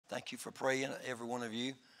Thank you for praying, every one of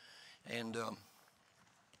you. And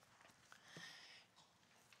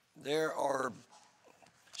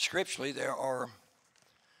scripturally,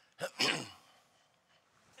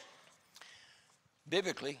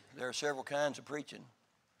 biblically, there are several kinds of preaching.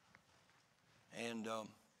 And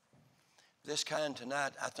this kind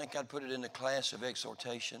tonight, I think I'd put it in the class of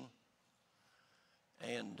exhortation.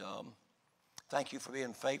 And thank you for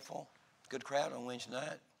being faithful. Good crowd on Wednesday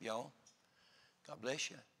night, y'all. God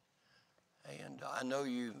bless you. And I know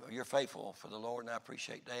you're faithful for the Lord, and I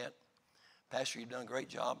appreciate that. Pastor, you've done a great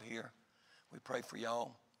job here. We pray for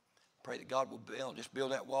y'all. Pray that God will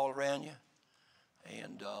build that wall around you.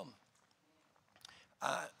 And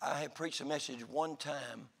I have preached a message one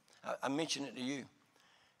time. I mentioned it to you.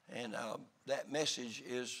 And that message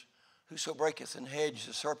is, whoso breaketh an hedge,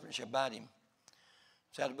 the serpent shall bite him.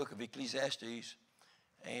 It's out of the book of Ecclesiastes.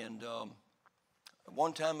 And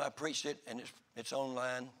one time I preached it, and it's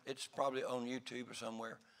online. It's probably on YouTube or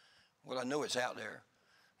somewhere. Well, I know it's out there,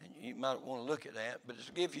 and you might want to look at that. But it's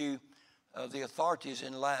to give you the authorities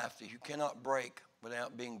in life that you cannot break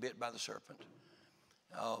without being bit by the serpent.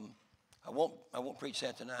 I won't preach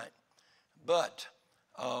that tonight. But,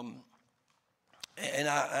 and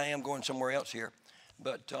I am going somewhere else here.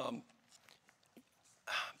 But,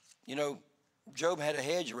 Job had a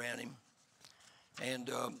hedge around him. And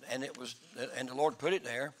the Lord put it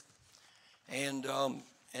there, and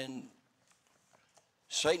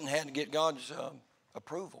Satan had to get God's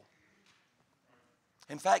approval.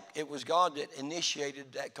 In fact, it was God that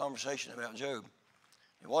initiated that conversation about Job.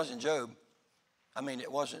 It wasn't Job. I mean,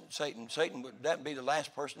 it wasn't Satan. Satan that'd be the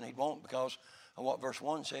last person he'd want because of what verse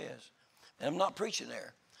 1 says. And I'm not preaching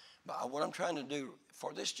there, but what I'm trying to do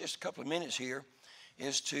for this just a couple of minutes here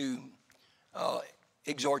is to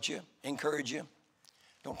exhort you, encourage you.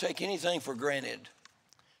 Don't take anything for granted.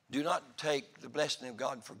 Do not take the blessing of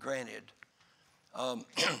God for granted.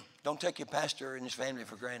 Don't take your pastor and his family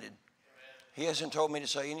for granted. He hasn't told me to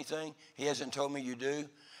say anything. He hasn't told me you do.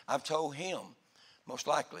 I've told him, most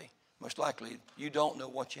likely, you don't know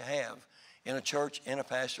what you have in a church, in a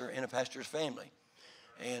pastor, in a pastor's family.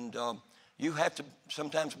 And you have to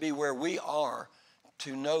sometimes be where we are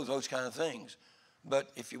to know those kind of things.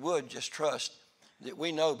 But if you would, just trust that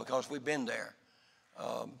we know because we've been there.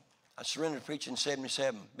 I surrendered preaching in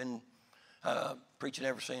 77. Been preaching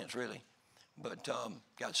ever since, really. But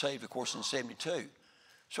got saved, of course, in 72.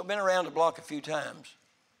 So I've been around the block a few times.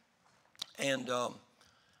 And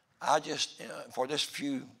I just, for this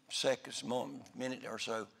few seconds, minute or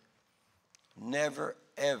so, never,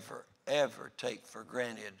 ever, ever take for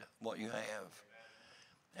granted what you have.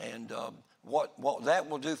 And what that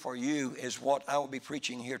will do for you is what I will be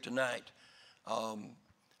preaching here tonight.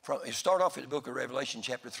 Start off in the book of Revelation,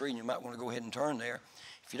 chapter 3, and you might want to go ahead and turn there.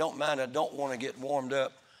 If you don't mind, I don't want to get warmed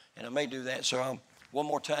up, and I may do that. So one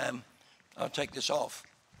more time, I'll take this off.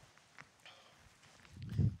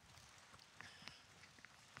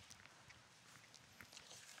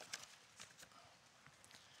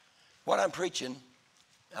 What I'm preaching,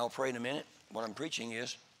 I'll pray in a minute. What I'm preaching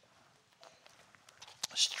is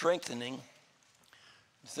strengthening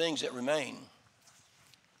the things that remain.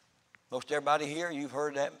 Most everybody here, you've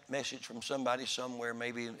heard that message from somebody somewhere,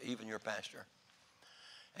 maybe even your pastor.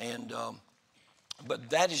 And but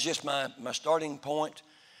that is just my starting point,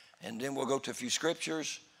 and then we'll go to a few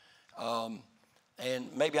scriptures, and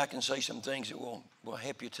maybe I can say some things that will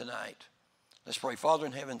help you tonight. Let's pray. Father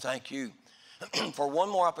in heaven, thank you for one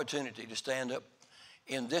more opportunity to stand up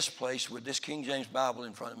in this place with this King James Bible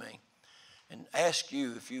in front of me and ask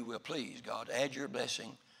you, if you will, please, God, add your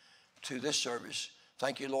blessing to this service.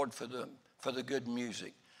 Thank you, Lord, for the good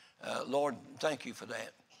music. Lord, thank you for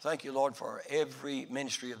that. Thank you, Lord, for every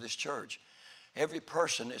ministry of this church. Every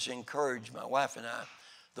person that's encouraged, my wife and I,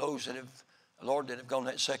 those that have, Lord, that have gone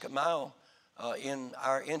that second mile in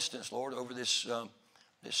our instance, Lord, over this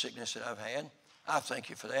sickness that I've had. I thank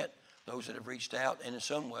you for that. Those that have reached out and in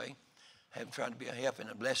some way have tried to be a help and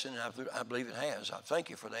a blessing, and I believe it has. I thank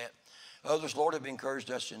you for that. Others, Lord, have encouraged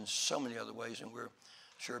us in so many other ways, and we're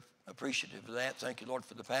sure appreciative of that. Thank you, Lord,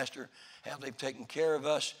 for the pastor, how they've taken care of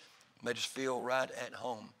us, made us feel right at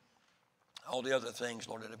home. All the other things,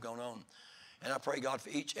 Lord, that have gone on. And I pray, God,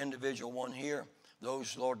 for each individual one here,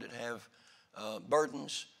 those, Lord, that have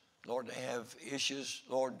burdens, Lord, they have issues.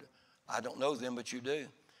 Lord, I don't know them, but you do.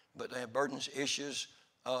 But they have burdens, issues,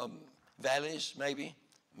 valleys, maybe,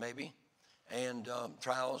 and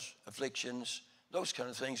trials, afflictions, those kind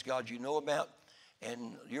of things, God, you know about,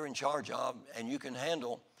 and you're in charge of, and you can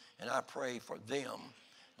handle. And I pray for them,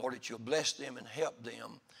 Lord, that you'll bless them and help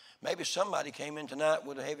them. Maybe somebody came in tonight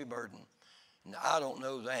with a heavy burden, and I don't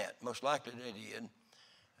know that. Most likely they did.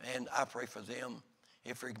 And I pray for them.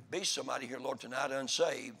 If there be somebody here, Lord, tonight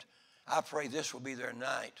unsaved, I pray this will be their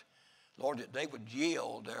night. Lord, that they would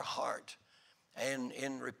yield their heart and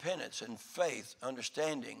in repentance and faith,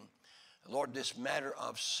 understanding, Lord, this matter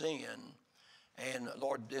of sin. And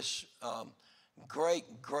Lord, this great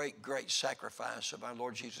sacrifice of our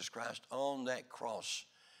Lord Jesus Christ on that cross,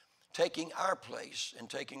 taking our place and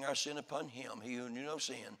taking our sin upon him, he who knew no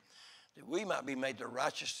sin, that we might be made the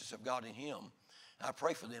righteousness of God in him. I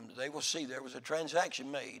pray for them that they will see there was a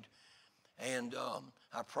transaction made, and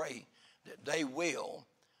I pray that they will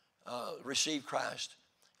receive Christ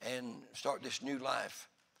and start this new life.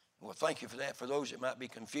 Well, thank you for that. For those that might be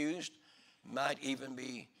confused, might even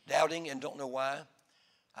be doubting and don't know why,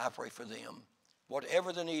 I pray for them.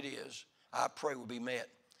 Whatever the need is, I pray will be met.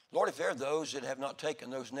 Lord, if there are those that have not taken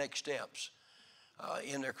those next steps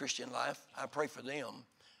in their Christian life, I pray for them.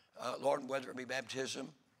 Lord, whether it be baptism,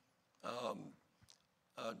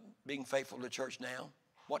 being faithful to church now,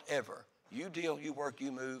 whatever. You deal, you work,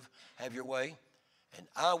 you move, have your way. And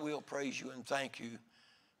I will praise you and thank you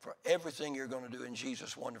for everything you're going to do in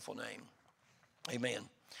Jesus' wonderful name. Amen.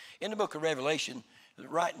 In the book of Revelation,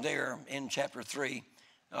 right there in chapter 3,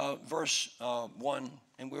 verse 1,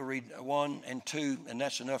 and we'll read 1 and 2, and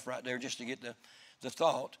that's enough right there just to get the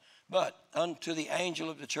thought. But unto the angel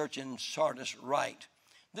of the church in Sardis write,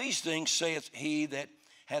 these things saith he that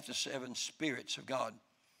hath the 7 spirits of God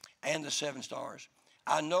and the 7 stars.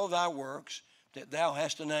 I know thy works, that thou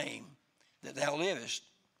hast a name, that thou livest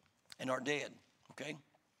and art dead. Okay?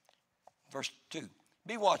 Verse 2.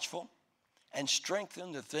 Be watchful and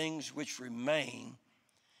strengthen the things which remain.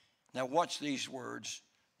 Now watch these words,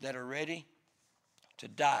 that are ready to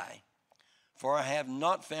die. For I have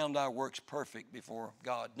not found thy works perfect before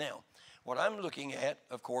God. Now, what I'm looking at,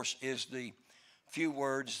 of course, is the few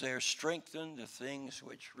words there, strengthen the things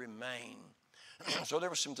which remain. So there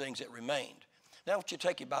were some things that remained. Now, I want you to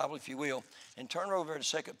take your Bible, if you will, and turn over to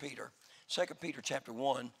 2 Peter. 2 Peter chapter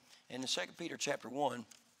 1. And in 2 Peter chapter 1,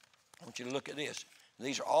 I want you to look at this.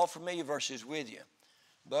 These are all familiar verses with you.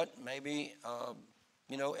 But maybe,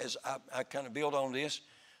 as I kind of build on this,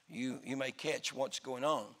 you may catch what's going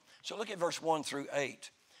on. So look at verse 1 through 8.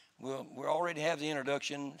 We already have the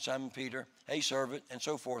introduction, Simon Peter, a servant, and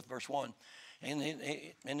so forth, verse 1. And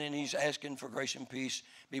then he's asking for grace and peace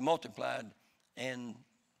be multiplied and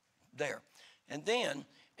there. And then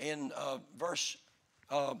in verse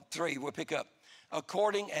 3, we'll pick up.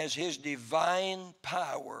 According as his divine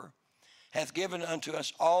power hath given unto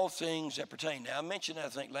us all things that pertain. Now, I mentioned that, I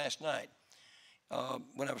think, last night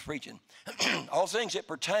when I was preaching. All things that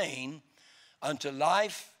pertain unto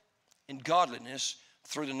life and godliness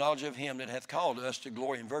through the knowledge of him that hath called us to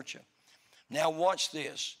glory and virtue. Now, watch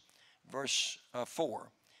this. Verse 4.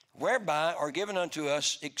 Whereby are given unto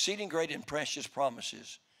us exceeding great and precious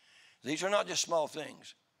promises. These are not just small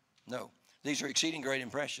things. No, these are exceeding great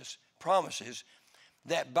and precious promises,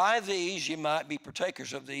 that by these ye might be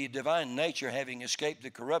partakers of the divine nature, having escaped the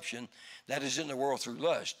corruption that is in the world through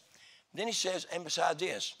lust. Then he says, and beside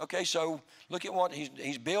this. Okay, so look at what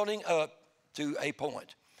he's building up to a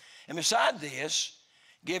point. And beside this,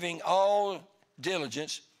 giving all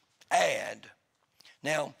diligence, add.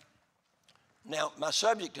 Now, my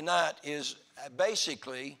subject tonight is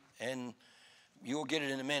basically, and you'll get it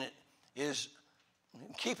in a minute, is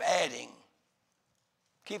keep adding.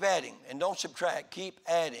 Keep adding, and don't subtract. Keep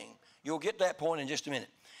adding. You'll get that point in just a minute.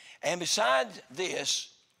 And besides this,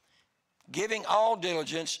 giving all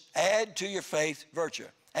diligence, add to your faith virtue,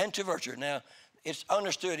 and to virtue. Now, it's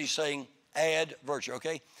understood he's saying add virtue,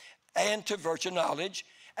 okay? And to virtue knowledge,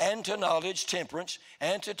 and to knowledge temperance,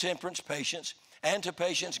 and to temperance patience, and to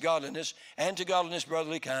patience godliness, and to godliness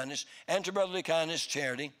brotherly kindness, and to brotherly kindness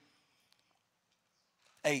charity.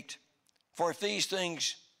 8. For if these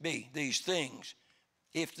things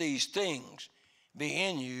be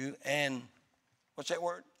in you, and what's that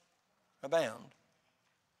word? Abound.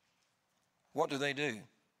 What do?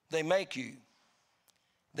 They make you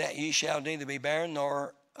that ye shall neither be barren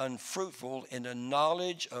nor unfruitful in the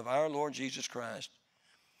knowledge of our Lord Jesus Christ.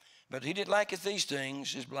 But he that lacketh these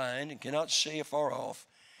things is blind and cannot see afar off,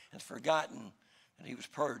 and hath forgotten that he was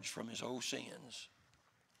purged from his old sins.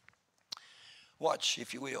 Watch,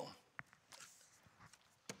 if you will.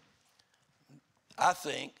 I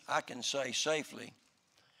think I can say safely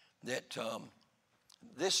that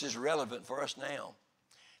this is relevant for us now.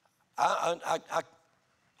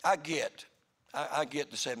 I get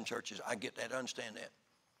the 7 churches. I get that. I understand that.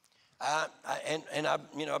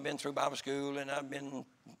 I've been through Bible school, and I've been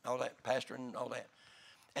all that, pastoring and all that.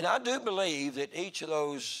 And I do believe that each of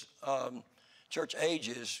those church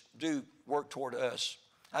ages do work toward us.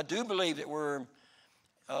 I do believe that we're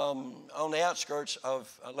on the outskirts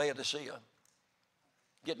of Laodicea.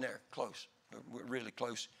 Getting there, close. We're really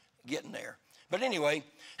close, getting there. But anyway,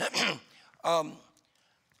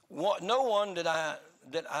 no one that I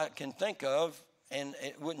can think of, and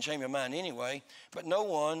it wouldn't change my mind anyway, but no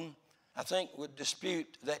one, I think, would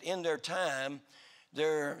dispute that in their time,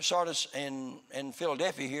 their Sardis and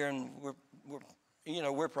Philadelphia here, and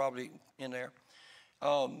we're probably in there,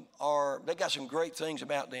 they got some great things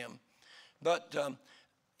about them. But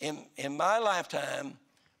in my lifetime,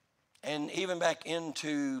 and even back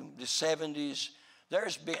into the 70s,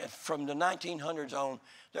 there's been, from the 1900s on,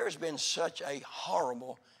 there's been such a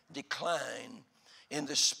horrible decline in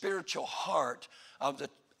the spiritual heart of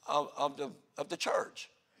the church.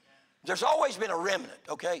 There's always been a remnant,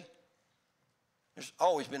 okay? There's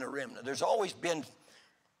always been a remnant. There's always been,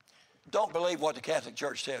 don't believe what the Catholic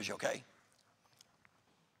Church tells you, okay?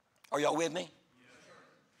 Are y'all with me?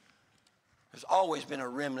 There's always been a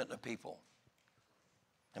remnant of people.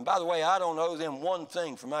 And by the way, I don't owe them one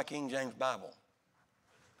thing from my King James Bible.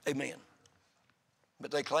 Amen. But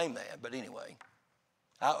they claim that. But anyway,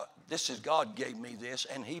 this is God gave me this,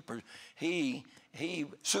 and He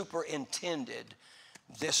superintended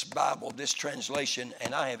this Bible, this translation,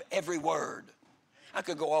 and I have every word. I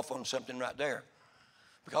could go off on something right there,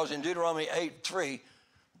 because in Deuteronomy 8:3,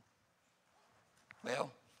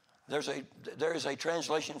 well, there is a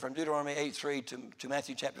translation from Deuteronomy 8:3 to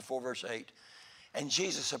Matthew chapter 4 verse 8, and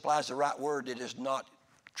Jesus applies the right word that is not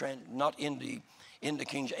in the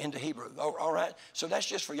Hebrew. All right, so that's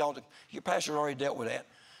just for y'all to. Your pastor already dealt with that.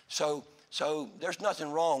 So there's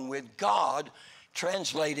nothing wrong with God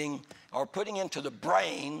translating or putting into the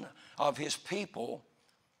brain of His people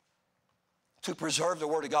to preserve the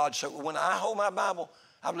Word of God. So when I hold my Bible,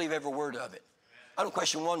 I believe every word of it. I don't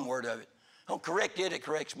question one word of it. I don't correct it, it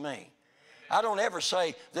corrects me. I don't ever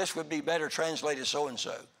say this would be better translated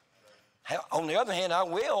so-and-so. On the other hand, I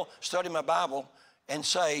will study my Bible and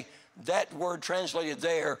say that word translated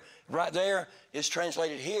there, right there, is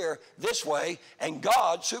translated here this way, and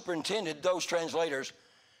God superintended those translators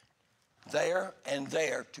there and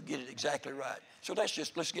there to get it exactly right. So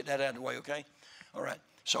let's get that out of the way, okay? All right.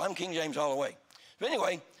 So I'm King James all the way. But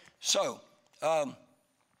anyway, so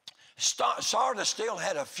Sardis still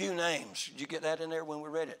had a few names. Did you get that in there when we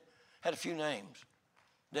read it? Had a few names.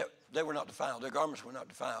 They were not defiled. Their garments were not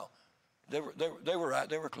defiled. They were right.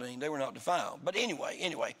 They were clean. They were not defiled. But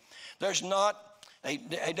anyway, there's not a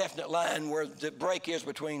definite line where the break is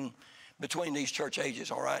between these church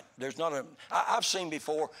ages, all right? There's not a, I've seen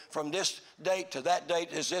before, from this date to that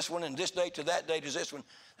date is this one, and this date to that date is this one.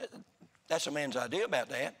 That's a man's idea about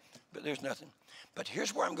that, but there's nothing. But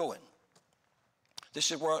here's where I'm going. This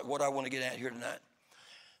is what I want to get at here tonight.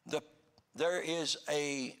 There is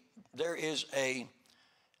a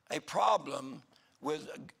problem with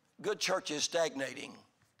good churches stagnating,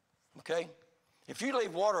 okay? If you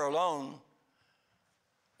leave water alone,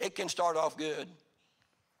 it can start off good.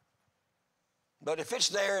 But if it's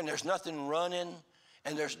there and there's nothing running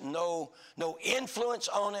and there's no influence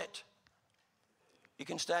on it, it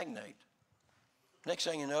can stagnate. Next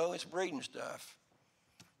thing you know, it's breeding stuff.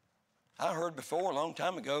 I heard before, a long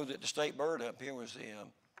time ago, that the state bird up here was the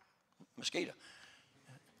mosquito.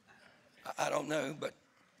 I don't know, but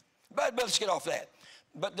let's get off that.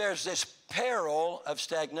 But there's this peril of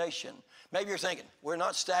stagnation. Maybe you're thinking, we're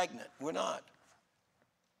not stagnant. We're not.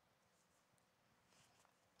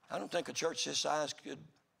 I don't think a church this size could.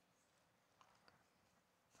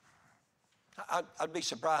 I'd be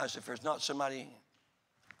surprised if there's not somebody.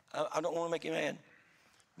 I don't want to make you mad,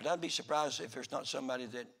 but I'd be surprised if there's not somebody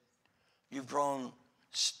that you've grown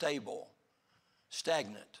stable,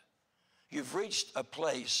 stagnant. You've reached a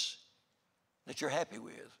place that you're happy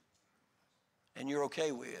with and you're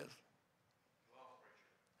okay with.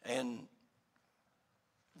 And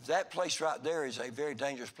that place right there is a very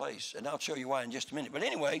dangerous place, and I'll show you why in just a minute. But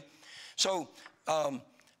anyway, so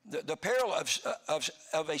the peril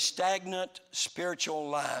of a stagnant spiritual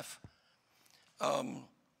life,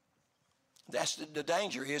 that's the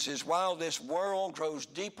danger is while this world grows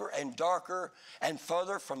deeper and darker and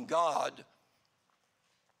further from God,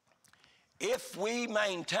 if we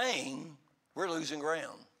maintain, we're losing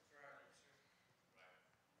ground.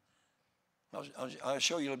 I'll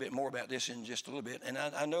show you a little bit more about this in just a little bit. And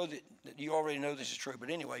I know that you already know this is true. But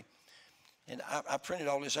anyway, and I printed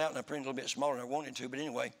all this out, and I printed a little bit smaller than I wanted to. But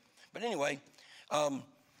anyway,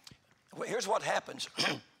 here's what happens.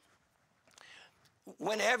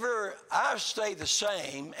 Whenever I stay the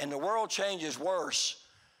same and the world changes worse,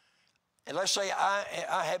 And let's say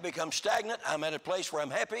I have become stagnant. I'm at a place where I'm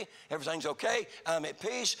happy. Everything's okay. I'm at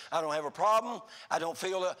peace. I don't have a problem. I don't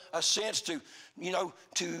feel a sense to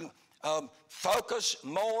focus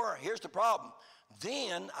more. Here's the problem.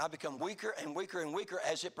 Then I become weaker and weaker and weaker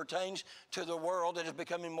as it pertains to the world that is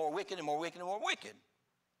becoming more wicked and more wicked and more wicked.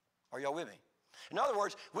 Are y'all with me? In other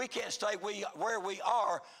words, we can't stay where we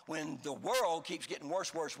are when the world keeps getting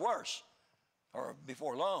worse, worse, worse. Or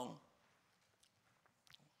before long,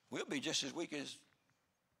 we'll be just as weak as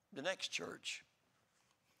the next church.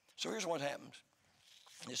 So here's what happens.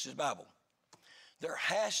 This is Bible. There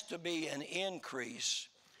has to be an increase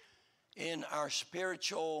in our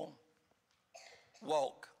spiritual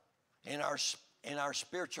walk, in our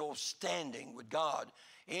spiritual standing with God,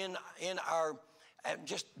 in our,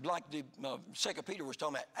 just like the 2 Peter was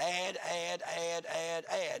talking about,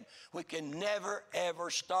 add. We can never, ever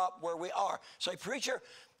stop where we are. Say, preacher,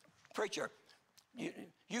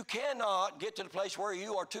 you cannot get to the place where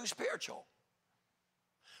you are too spiritual.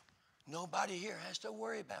 Nobody here has to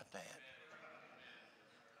worry about that.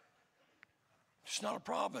 It's not a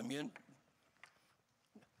problem.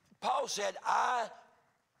 Paul said, I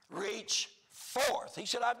reach forth. He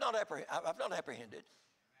said, I've not apprehended.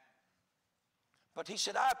 But he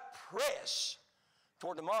said, I press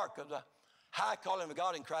toward the mark of the high calling of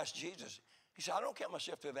God in Christ Jesus. He said, I don't count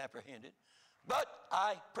myself to have apprehended, but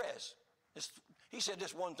I press. He said,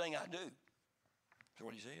 this one thing I do. That's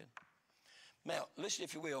what he said. Now, listen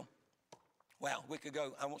if you will. Wow, we could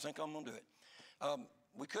go. I don't think I'm going to do it.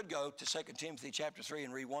 We could go to 2 Timothy chapter 3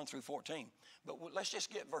 and read 1 through 14. But let's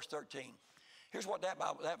just get verse 13. Here's what that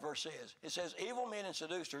verse says. It says, evil men and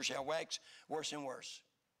seducers shall wax worse and worse.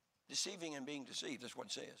 Deceiving and being deceived, that's what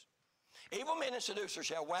it says. Evil men and seducers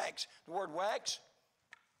shall wax. The word wax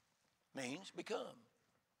means become.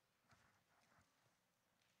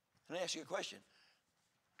 Let me ask you a question.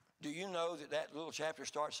 Do you know that little chapter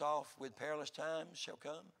starts off with perilous times shall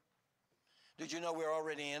come? Did you know we're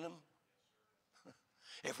already in them?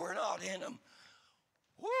 If we're not in them,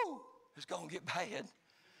 whoo, it's going to get bad,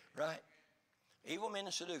 right? Evil men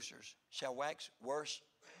and seducers shall wax worse.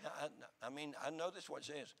 I know this is what it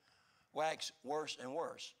says. Wax worse and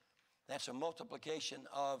worse. That's a multiplication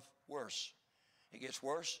of worse. It gets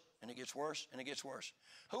worse, and it gets worse, and it gets worse.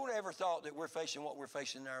 Who would ever thought that we're facing what we're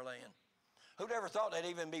facing in our land? Who'd ever thought they'd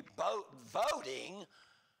even be voting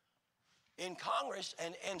in Congress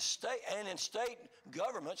and in state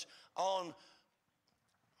governments on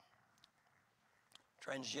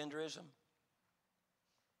transgenderism?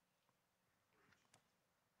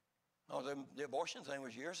 Oh, the abortion thing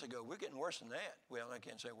was years ago. We're getting worse than that. Well, I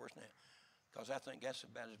can't say worse than that because I think that's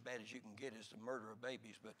about as bad as you can get is the murder of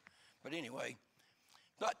babies. But anyway,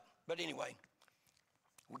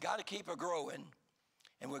 we got to keep growing,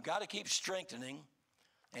 and we've got to keep strengthening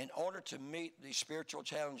in order to meet the spiritual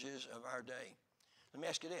challenges of our day. Let me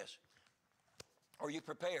ask you this: are you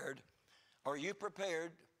prepared? Are you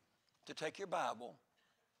prepared to take your Bible,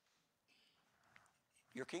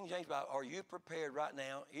 your King James Bible? Are you prepared right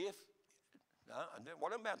now?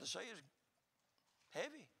 What I'm about to say is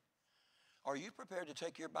heavy. Are you prepared to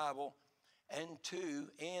take your Bible and to,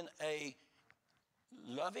 in a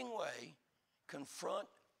loving way, confront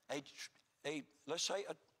let's say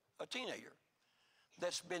a teenager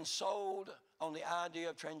that's been sold on the idea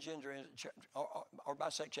of transgenderism or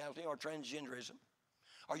bisexuality or transgenderism?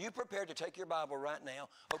 Are you prepared to take your Bible right now,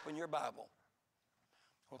 open your Bible?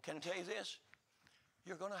 Well, can I tell you this?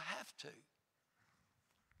 You're going to have to.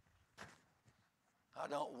 I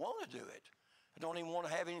don't want to do it. I don't even want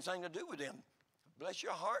to have anything to do with them. Bless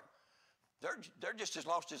your heart. They're just as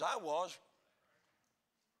lost as I was.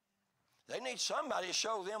 They need somebody to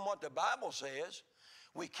show them what the Bible says.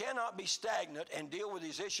 We cannot be stagnant and deal with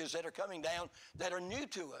these issues that are coming down that are new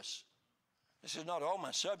to us. This is not all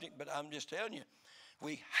my subject, but I'm just telling you,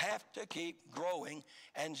 we have to keep growing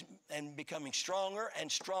and becoming stronger and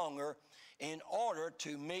stronger in order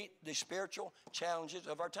to meet the spiritual challenges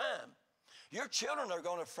of our time. Your children are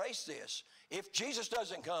going to face this. If Jesus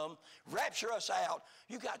doesn't come, rapture us out,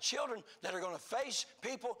 you got children that are going to face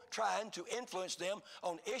people trying to influence them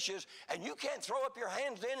on issues, and you can't throw up your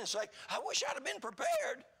hands then and say, I wish I'd have been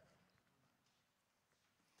prepared.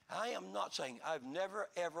 I am not saying, I've never,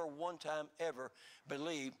 ever, one time, ever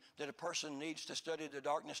believed that a person needs to study the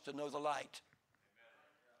darkness to know the light.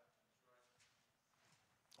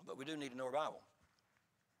 But we do need to know our Bible.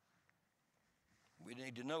 We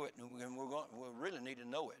need to know it, and we really need to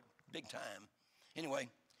know it big time.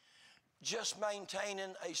 Anyway, just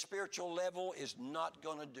maintaining a spiritual level is not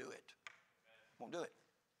going to do it. Won't do it.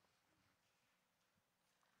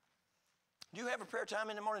 Do you have a prayer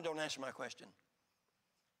time in the morning? Don't answer my question.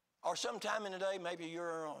 Or sometime in the day, maybe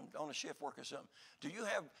you're on a shift work or something. Do you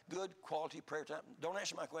have good quality prayer time? Don't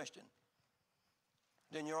answer my question.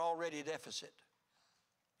 Then you're already a deficit.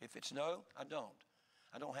 If it's no, I don't.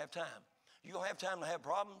 I don't have time. You don't have time to have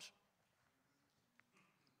problems?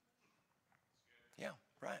 Yeah,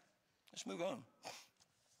 right. Let's move on.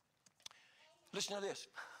 Listen to this.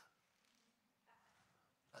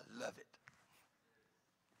 I love it.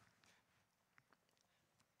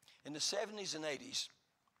 In the 70s and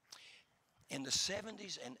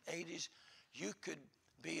 80s, you could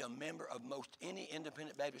be a member of most any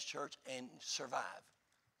independent Baptist church and survive.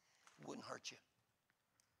 It wouldn't hurt you.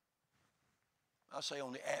 I'll say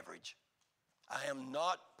on the average. I am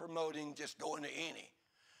not promoting just going to any.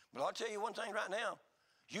 But I'll tell you one thing right now.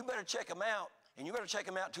 You better check them out, and you better check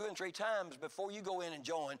them out 2 and 3 times before you go in and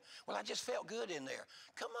join. Well, I just felt good in there.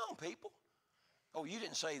 Come on, people. Oh, you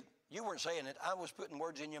weren't saying it. I was putting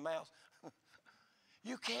words in your mouth.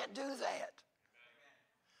 You can't do that.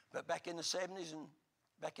 But back in the 70s and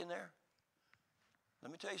back in there,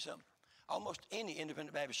 let me tell you something. Almost any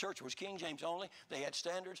independent Baptist church was King James only. They had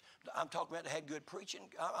standards. I'm talking about they had good preaching.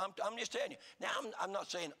 I'm just telling you. Now, I'm not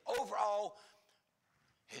saying overall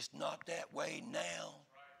it's not that way now.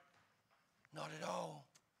 Not at all.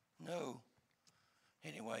 No.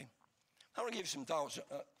 Anyway, I want to give you some thoughts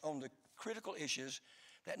on the critical issues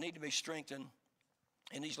that need to be strengthened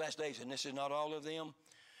in these last days. And this is not all of them,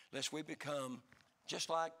 lest we become just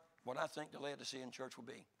like what I think the Laodicean church will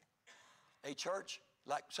be. A church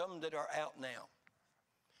like some that are out now.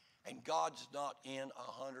 And God's not in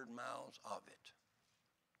 100 miles of it.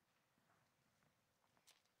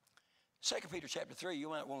 2 Peter chapter 3, you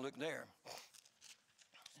might want to look there.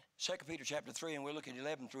 2 Peter chapter 3, and we'll look at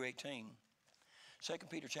 11 through 18. 2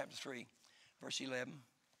 Peter chapter 3, verse 11.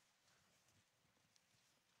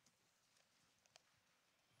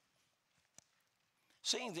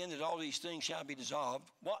 Seeing then that all these things shall be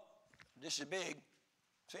dissolved, what? This is big.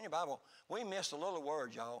 It's in your Bible. We miss the little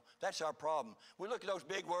words, y'all. That's our problem. We look at those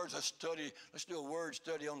big words, let's do a word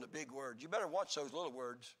study on the big words. You better watch those little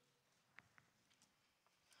words.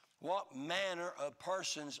 What manner of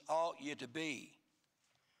persons ought you to be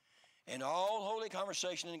in all holy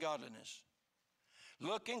conversation and godliness,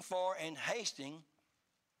 looking for and hasting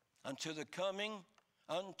unto the coming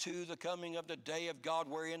of the day of God,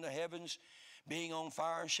 wherein the heavens being on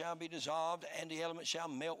fire shall be dissolved, and the elements shall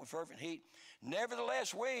melt with fervent heat.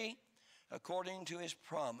 Nevertheless, we, according to his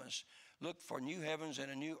promise, look for new heavens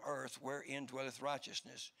and a new earth, wherein dwelleth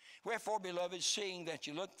righteousness. Wherefore, beloved, seeing that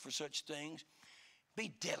you look for such things,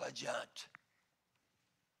 be diligent.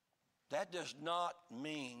 That does not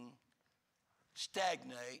mean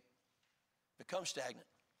stagnate, become stagnant,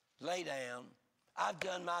 lay down. I've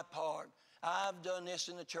done my part. I've done this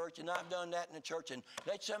in the church, and I've done that in the church, and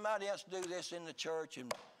let somebody else do this in the church.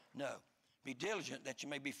 And no, be diligent that you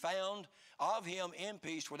may be found of him in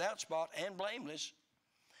peace, without spot and blameless,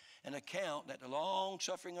 and account that the long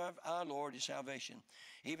suffering of our Lord is salvation,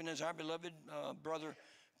 even as our beloved brother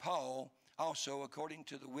Paul also, according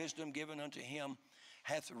to the wisdom given unto him,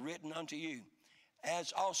 hath written unto you,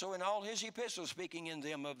 as also in all his epistles, speaking in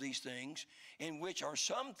them of these things, in which are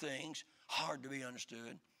some things hard to be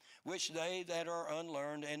understood, which they that are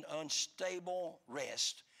unlearned and unstable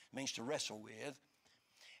wrest, means to wrestle with,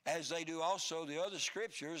 as they do also the other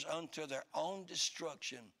scriptures unto their own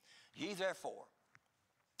destruction. Ye therefore,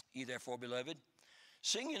 beloved,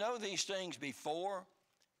 seeing you know these things before,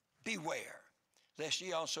 beware, lest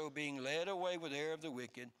ye also, being led away with error of the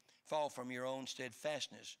wicked, fall from your own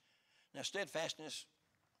steadfastness. Now, steadfastness,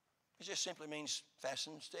 it just simply means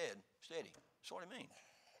fasten, steady. That's what it means.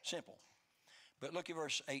 Simple. But look at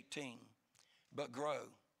verse 18. But grow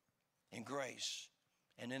in grace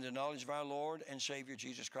and in the knowledge of our Lord and Savior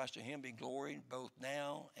Jesus Christ. To him be glory both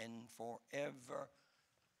now and forever.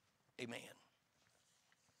 Amen.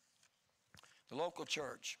 The local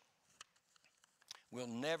church will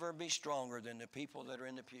never be stronger than the people that are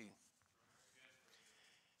in the pew.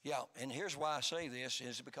 Yeah, and here's why I say this,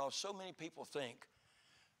 is because so many people think,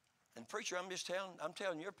 and preacher, I'm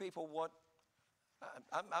telling your people what,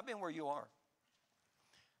 I've been where you are.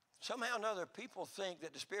 Somehow or another, people think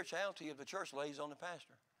that the spirituality of the church lays on the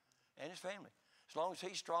pastor and his family. As long as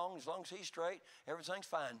he's strong, as long as he's straight, everything's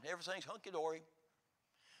fine. Everything's hunky-dory.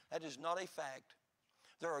 That is not a fact.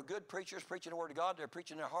 There are good preachers preaching the Word of God. They're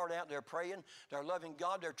preaching their heart out. They're praying. They're loving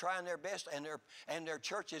God. They're trying their best, and their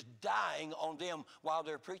church is dying on them while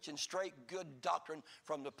they're preaching straight, good doctrine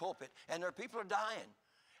from the pulpit. And their people are dying.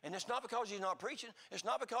 And it's not because he's not preaching. It's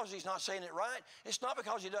not because he's not saying it right. It's not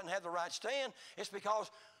because he doesn't have the right stand. It's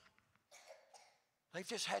because they've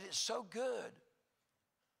just had it so good.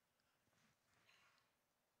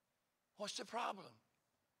 What's the problem?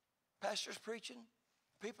 Pastor's preaching.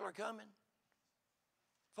 People are coming.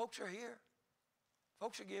 Folks are here.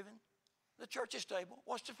 Folks are giving. The church is stable.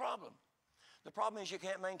 What's the problem? The problem is you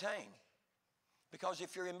can't maintain. Because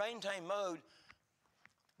if you're in maintain mode,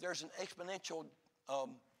 there's an exponential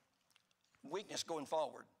weakness going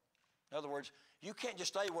forward. In other words, you can't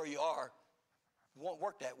just stay where you are. It won't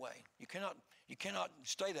work that way. You cannot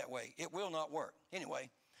stay that way. It will not work.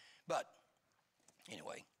 Anyway,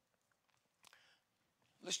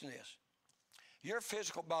 listen to this. Your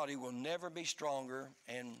physical body will never be stronger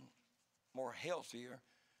and more healthier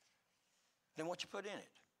than what you put in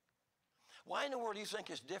it. Why in the world do you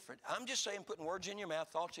think it's different? I'm just saying, putting words in your mouth,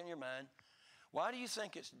 thoughts in your mind. Why do you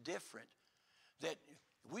think it's different that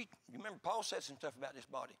you remember Paul said some stuff about this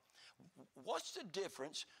body. What's the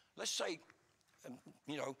difference? Let's say,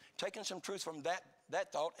 taking some truth from that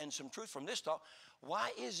thought and some truth from this thought.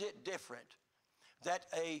 Why is it different that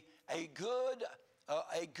a good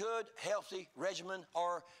healthy regimen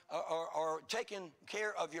or taking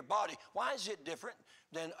care of your body? Why is it different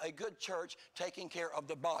than a good church taking care of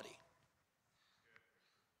the body?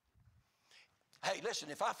 Hey, listen,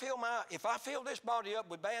 if I fill this body up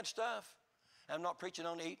with bad stuff, I'm not preaching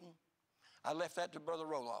on eating. I left that to Brother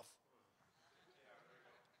Roloff.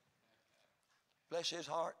 Bless his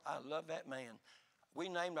heart. I love that man. We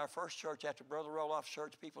named our first church after Brother Roloff's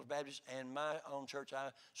church, People's Baptist, and my own church,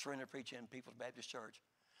 I surrender preach in People's Baptist Church.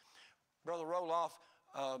 Brother Roloff,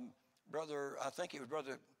 I think it was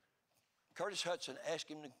Brother Curtis Hudson, asked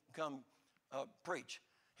him to come preach.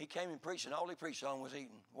 He came and preached, and all he preached on was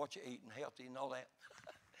eating, what you eat, and healthy and all that.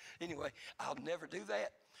 Anyway, I'll never do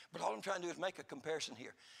that. But all I'm trying to do is make a comparison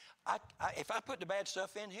here. If I put the bad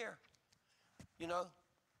stuff in here,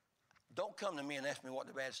 don't come to me and ask me what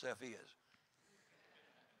the bad stuff is.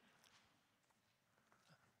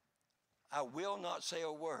 I will not say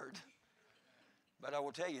a word, but I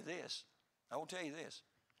will tell you this.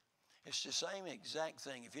 It's the same exact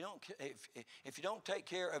thing. If you don't take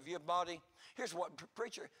care of your body, here's what,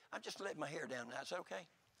 preacher, I'm just letting my hair down now. Is that okay?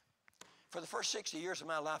 For the first 60 years of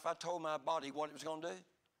my life, I told my body what it was going to do.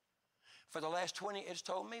 For the last 20, it's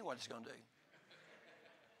told me what it's going to do.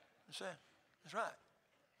 That's right.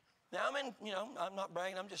 Now, I'm not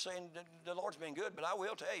bragging. I'm just saying the Lord's been good, but I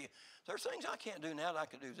will tell you, there's things I can't do now that I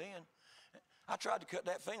could do then. I tried to cut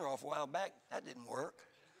that finger off a while back. That didn't work.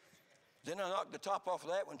 Then I knocked the top off of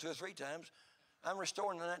that one 2 or 3 times. I'm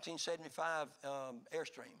restoring the 1975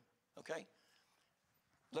 Airstream, okay?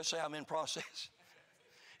 Let's say I'm in process.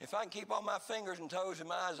 If I can keep all my fingers and toes and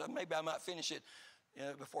my eyes, maybe I might finish it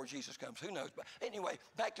before Jesus comes. Who knows? But anyway,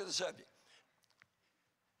 back to the subject.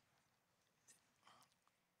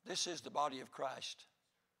 This is the body of Christ.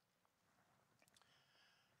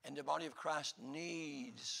 And the body of Christ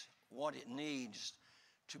needs what it needs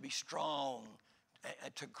to be strong,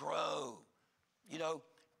 to grow.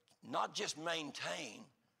 Not just maintain.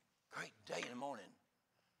 Great day in the morning.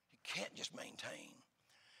 You can't just maintain.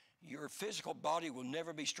 Your physical body will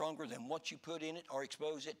never be stronger than what you put in it or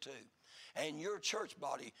expose it to. And your church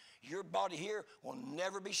body, your body here will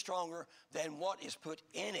never be stronger than what is put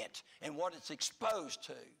in it and what it's exposed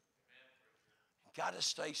to. You've got to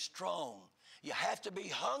stay strong. You have to be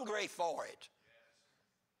hungry for it.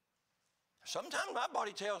 Sometimes my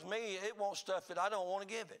body tells me it wants stuff that I don't want to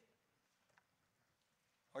give it.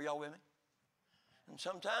 Are y'all with me? And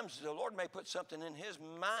sometimes the Lord may put something in his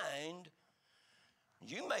mind.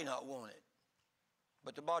 You may not want it,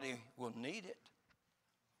 but the body will need it.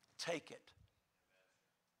 Take it.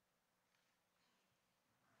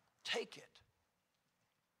 Take it.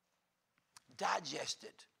 Digest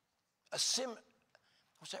it.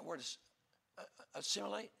 What's that word?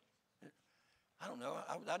 Assimilate? I don't know.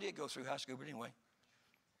 I did go through high school, but anyway.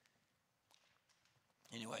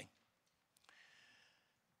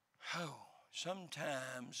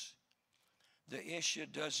 Sometimes the issue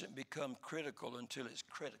doesn't become critical until it's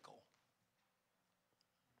critical.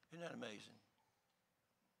 Isn't that amazing?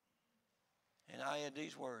 And I add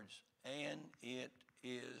these words, and it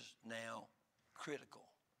is now critical.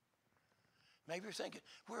 Maybe you're thinking,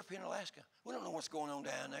 we're up in Alaska. We don't know what's going on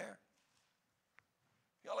down there.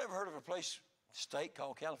 Y'all ever heard of a state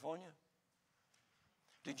called California?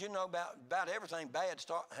 Did you know about everything bad?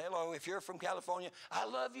 Hello, if you're from California, I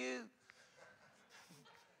love you.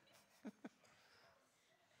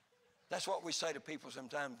 That's what we say to people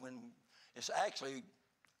sometimes when it's actually,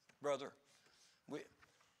 brother, well,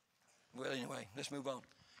 anyway, let's move on.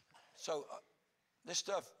 So this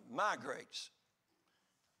stuff migrates.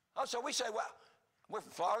 Oh, so we say, well, we're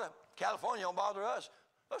from Florida. California don't bother us.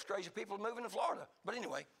 Those crazy people are moving to Florida. But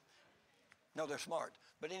anyway, no, they're smart.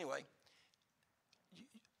 But anyway,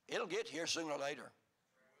 It'll get here sooner or later.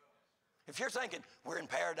 If you're thinking, we're in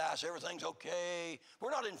paradise, everything's okay,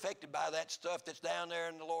 we're not infected by that stuff that's down there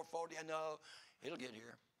in the lower 40, no, it'll get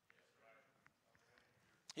here.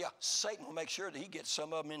 Yeah, Satan will make sure that he gets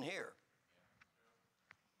some of them in here.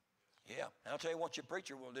 Yeah, and I'll tell you what your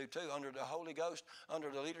preacher will do too. Under the Holy Ghost, under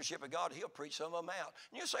the leadership of God, he'll preach some of them out.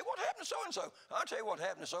 And you say, what happened to so-and-so? I'll tell you what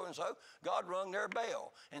happened to so-and-so. God rung their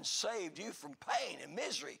bell and saved you from pain and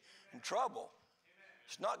misery and trouble.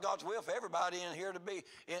 It's not God's will for everybody in here to be,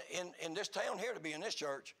 in this town here to be in this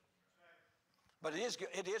church. But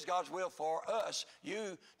it is God's will for us,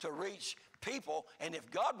 you, to reach people. And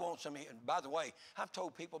if God wants them, and by the way, I've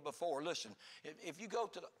told people before, listen, if you go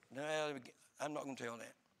to the, no, I'm not going to tell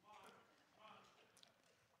that.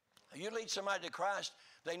 You lead somebody to Christ,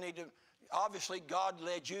 they need to, obviously God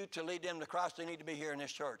led you to lead them to Christ, they need to be here in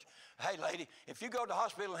this church. Hey lady, if you go to the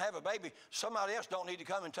hospital and have a baby, somebody else don't need to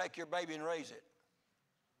come and take your baby and raise it.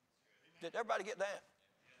 Did everybody get that?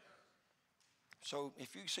 So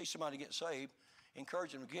if you see somebody get saved,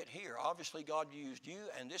 encourage them to get here. Obviously God used you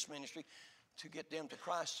and this ministry to get them to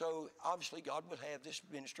Christ, so obviously God would have this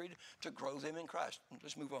ministry to grow them in Christ.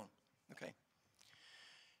 Let's move on, okay?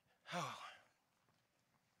 Oh.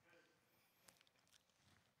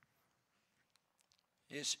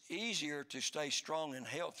 It's easier to stay strong and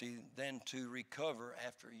healthy than to recover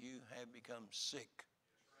after you have become sick.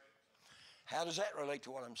 How does that relate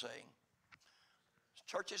to what I'm saying?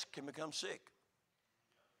 Churches can become sick.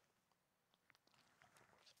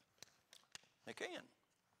 They can.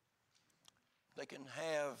 They can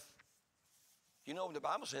have, you know, the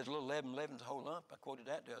Bible says a little leaven leavens the whole lump. I quoted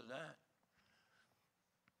that the other night.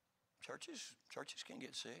 Churches can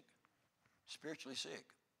get sick, spiritually sick.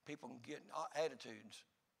 People can get attitudes.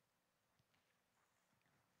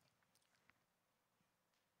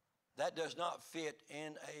 That does not fit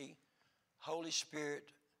in a Holy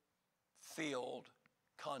Spirit-filled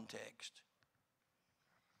context.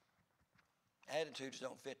 Attitudes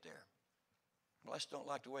don't fit there. Well, I just don't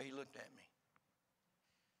like the way he looked at me.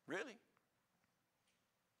 Really?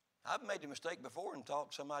 I've made the mistake before and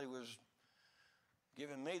thought somebody was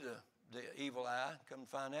giving me the evil eye. Come to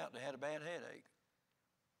find out they had a bad headache.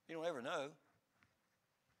 You don't ever know.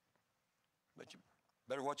 But you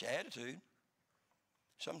better watch your attitude.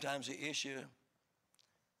 Sometimes the issue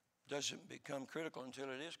doesn't become critical until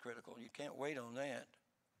it is critical. You can't wait on that.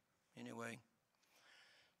 Anyway,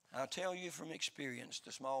 I'll tell you from experience,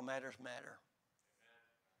 the small matters matter.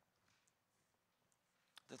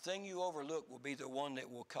 The thing you overlook will be the one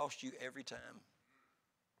that will cost you every time.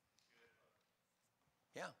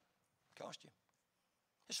 Yeah, cost you.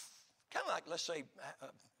 It's kind of like, let's say,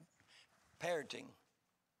 parenting.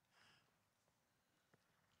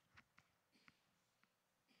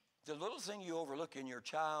 The little thing you overlook in your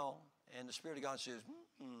child, and the Spirit of God says,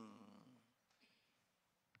 you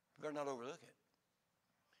better not overlook it.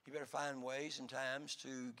 You better find ways and times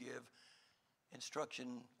to give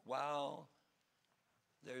instruction while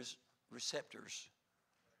there's receptors.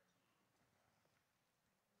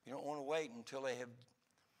 You don't want to wait until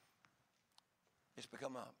it's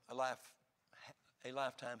become a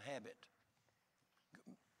lifetime habit.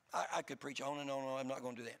 I could preach on and on and on. I'm not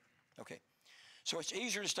going to do that. Okay. So it's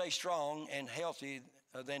easier to stay strong and healthy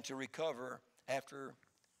than to recover after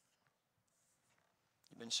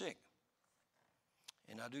you've been sick.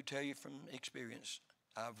 And I do tell you from experience,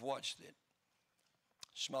 I've watched it.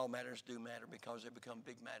 Small matters do matter because they become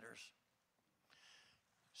big matters.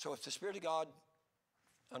 So if the Spirit of God,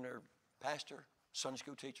 under pastor, Sunday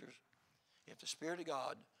school teachers, if the Spirit of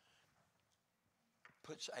God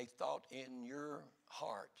puts a thought in your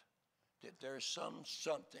heart that there's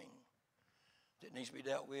something that needs to be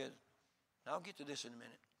dealt with, and I'll get to this in a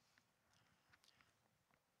minute.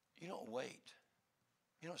 You don't wait.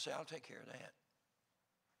 You don't say, I'll take care of that.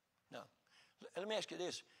 No. Let me ask you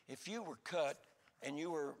this. If you were cut and you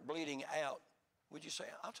were bleeding out, would you say,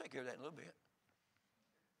 I'll take care of that in a little bit?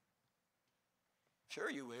 Sure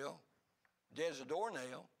you will. Dead as a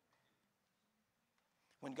doornail.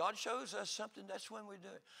 When God shows us something, that's when we do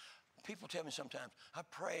it. People tell me sometimes, I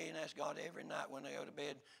pray and ask God every night when they go to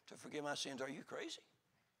bed to forgive my sins. Are you crazy?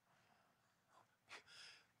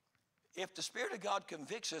 If the Spirit of God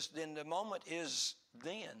convicts us, then the moment is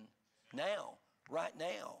then, now, right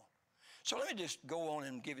now. So let me just go on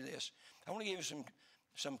and give you this. I want to give you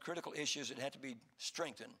some critical issues that have to be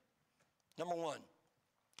strengthened. Number one,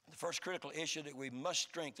 the first critical issue that we must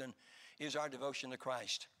strengthen is our devotion to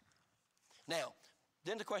Christ. Now,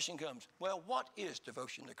 then the question comes, well, what is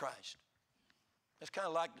devotion to Christ? It's kind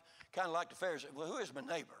of like the Pharisees. Well, who is my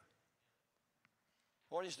neighbor?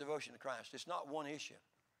 What is devotion to Christ? It's not one issue.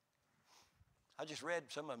 I just read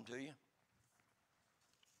some of them to you.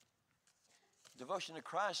 Devotion to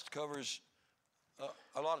Christ covers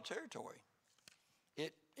a lot of territory.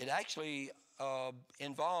 It actually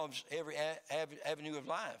involves every avenue of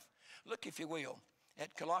life. Look, if you will,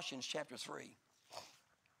 at Colossians chapter 3.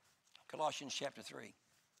 Colossians chapter 3.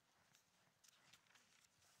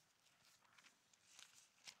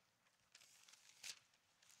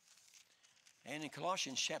 And in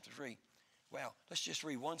Colossians chapter 3, well, let's just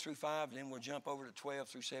read 1 through 5, and then we'll jump over to 12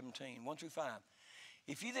 through 17. 1 through 5.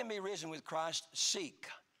 If you then be risen with Christ, seek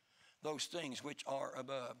those things which are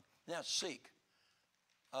above. Now, seek.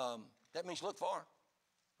 That means look for,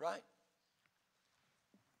 right?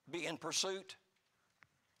 Be in pursuit.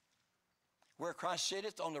 Where Christ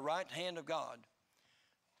sitteth on the right hand of God.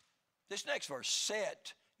 This next verse,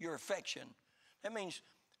 set your affection. That means,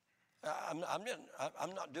 I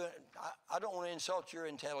don't want to insult your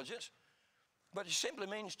intelligence, but it simply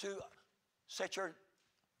means to set your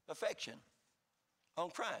affection on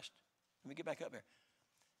Christ. Let me get back up here.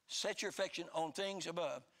 Set your affection on things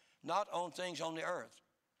above, not on things on the earth.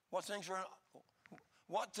 What things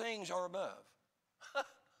are above?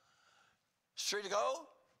 Street of gold?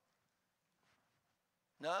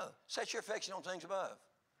 No. Set your affection on things above.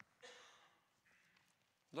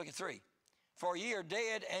 Look at 3. For ye are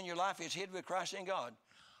dead, and your life is hid with Christ in God.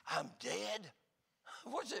 I'm dead?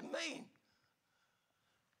 What does it mean?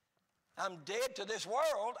 I'm dead to this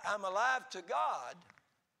world. I'm alive to God.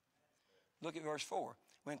 Look at verse 4.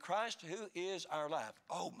 When Christ, who is our life,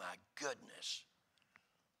 oh my goodness.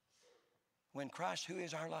 When Christ, who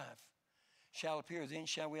is our life, shall appear, then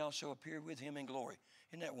shall we also appear with him in glory.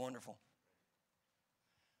 Isn't that wonderful?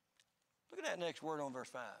 Look at that next word on verse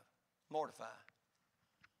 5. Mortify.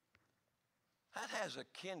 That has a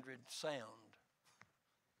kindred sound.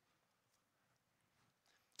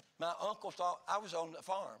 My uncle thought, I was on the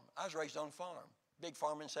farm. I was raised on a farm. Big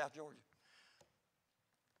farm in South Georgia.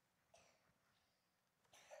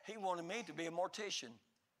 He wanted me to be a mortician.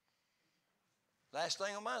 Last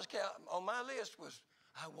thing on my list was,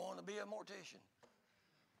 I want to be a mortician.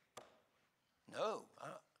 No,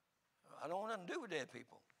 I don't want nothing to do with dead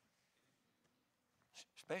people.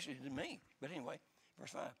 Especially to me. But anyway,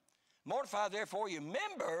 verse 5. Mortify therefore your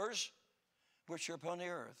members which are upon the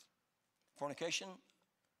earth. Fornication.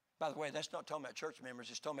 By the way, that's not talking about church members.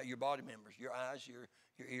 It's talking about your body members, your eyes, your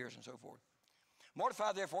ears, and so forth.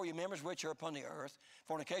 Mortify therefore your members which are upon the earth.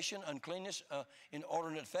 Fornication, uncleanness,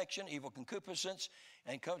 inordinate affection, evil concupiscence,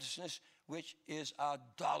 and covetousness, which is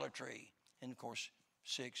idolatry. And of course,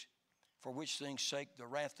 6. For which things sake the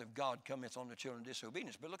wrath of God cometh on the children of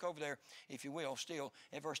disobedience. But look over there, if you will, still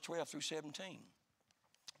at verse 12 through 17.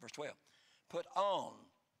 Verse 12. Put on,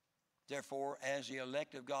 therefore, as the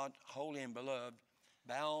elect of God, holy and beloved,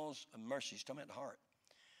 bowels of mercy. He's talking about the heart.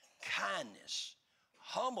 Kindness,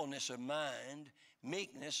 humbleness of mind,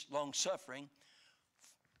 meekness, long-suffering.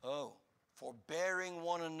 Forbearing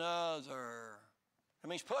one another. That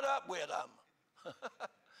means put up with them.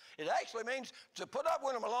 It actually means to put up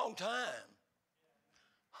with them a long time.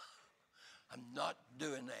 I'm not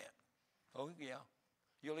doing that. Oh, yeah.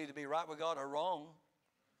 You'll either be right with God or wrong.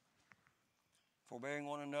 Forbearing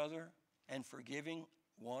one another and forgiving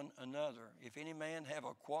one another. If any man have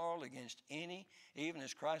a quarrel against any, even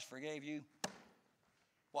as Christ forgave you,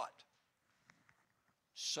 what?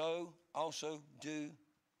 So also do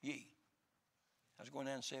ye. I was going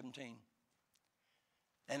down to 17.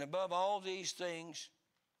 And above all these things,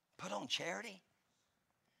 put on charity,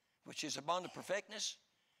 which is a bond of perfectness,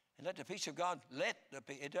 and let the peace of God,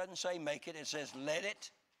 it doesn't say make it, it says let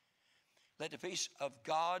it. Let the peace of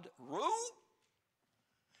God rule.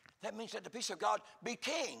 That means let the peace of God be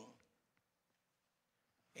king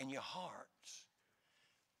in your hearts,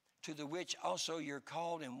 to the which also you're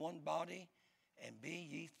called in one body, and be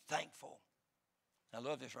ye thankful. I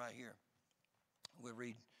love this right here. We'll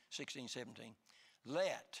read 16, 17.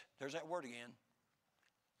 There's that word again.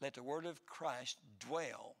 Let the word of Christ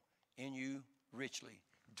dwell in you richly.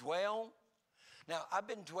 Dwell. Now, I've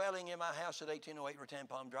been dwelling in my house at 1808 Rattan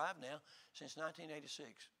Palm Drive now since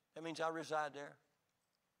 1986. That means I reside there.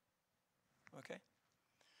 Okay?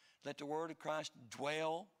 Let the word of Christ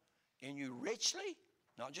dwell in you richly,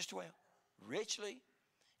 not just dwell, richly,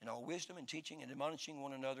 in all wisdom and teaching and admonishing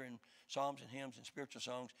one another in psalms and hymns and spiritual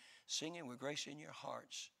songs, singing with grace in your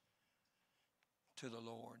hearts to the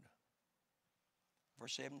Lord.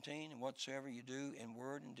 Verse 17, and whatsoever you do in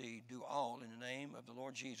word and deed, do all in the name of the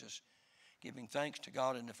Lord Jesus, giving thanks to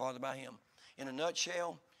God and the Father by him. In a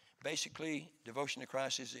nutshell, basically, devotion to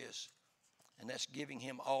Christ is this, and that's giving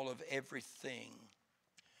him all of everything.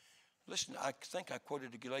 Listen, I think I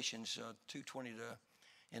quoted Galatians 2:20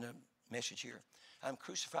 in a message here. I'm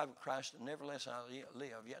crucified with Christ, and nevertheless I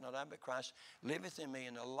live. Yet not I, but Christ liveth in me.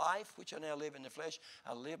 And the life which I now live in the flesh,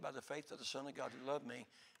 I live by the faith of the Son of God who loved me,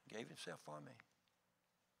 gave himself for me.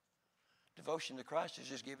 Devotion to Christ is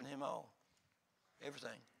just giving him all.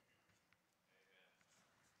 Everything.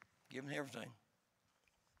 Giving him everything.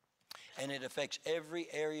 And it affects every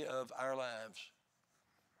area of our lives.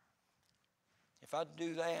 If I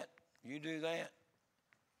do that, you do that.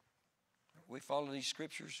 We follow these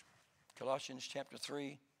scriptures. Colossians chapter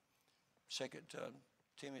 3, 2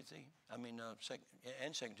 Timothy, and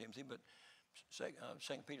 2 Timothy, but 2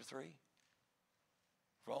 Peter 3,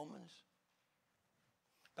 Romans.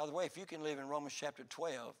 By the way, if you can live in Romans chapter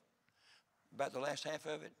 12, about the last half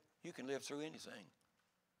of it, you can live through anything.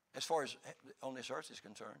 As far as on this earth is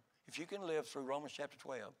concerned, if you can live through Romans chapter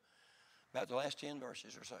 12, about the last 10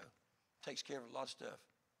 verses or so, it takes care of a lot of stuff.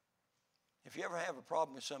 If you ever have a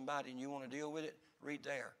problem with somebody and you want to deal with it, read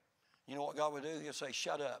there. You know what God will do? He'll say,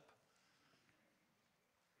 shut up.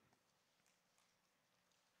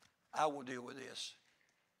 I will deal with this.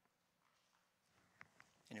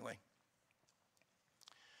 Anyway,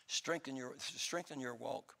 strengthen your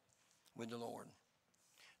walk with the Lord.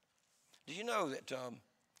 Do you know that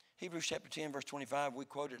Hebrews chapter 10, verse 25, we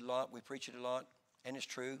quote it a lot, we preach it a lot, and it's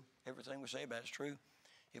true. Everything we say about it is true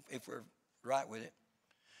if we're right with it.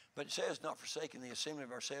 But it says, not forsaking the assembly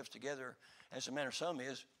of ourselves together, as the manner of some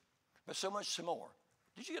is, but so much the more.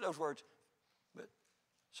 Did you get those words? But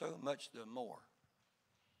so much the more.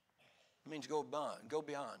 It means go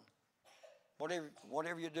beyond.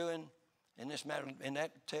 Whatever you're doing in this matter, in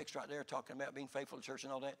that text right there, talking about being faithful to church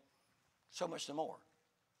and all that, so much the more.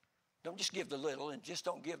 Don't just give the little, and just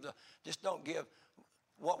don't give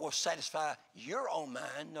what will satisfy your own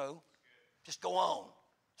mind. No, just go on.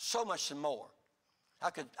 So much the more. I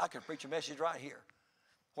could preach a message right here.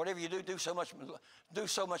 Whatever you do so much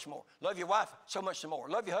more. Love your wife, so much more.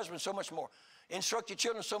 Love your husband, so much more. Instruct your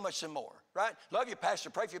children, so much more. Right? Love your pastor,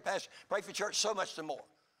 pray for your pastor, pray for your church, so much more.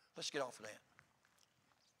 Let's get off of that.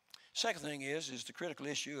 Second thing is the critical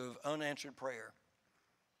issue of unanswered prayer.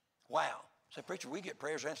 Wow. Say, preacher, we get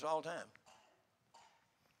prayers answered all the time.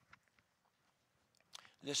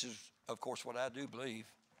 This is, of course, what I do believe.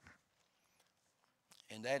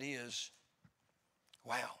 And that is,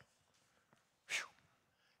 wow. Whew.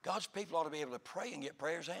 God's people ought to be able to pray and get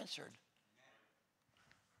prayers answered.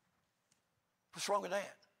 What's wrong with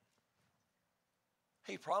that?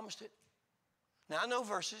 He promised it. Now, I know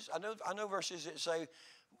verses that say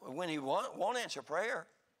when he won't answer prayer.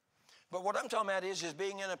 But what I'm talking about is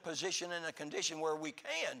being in a position and a condition where we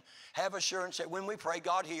can have assurance that when we pray,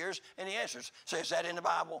 God hears and he answers. So is that in the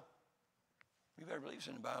Bible? You better believe it's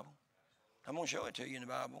in the Bible. I'm going to show it to you in the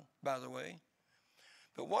Bible, by the way.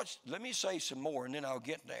 But let me say some more, and then I'll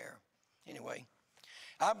get there. Anyway,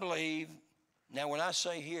 I believe, now when I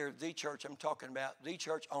say here, the church, I'm talking about the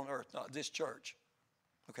church on earth, not this church.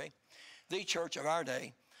 Okay? The church of our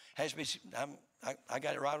day has been, I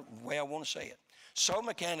got it right the way I want to say it. So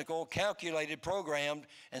mechanical, calculated, programmed,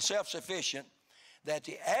 and self-sufficient that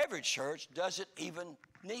the average church doesn't even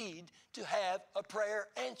need to have a prayer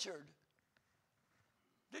answered.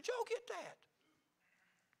 Did y'all get that?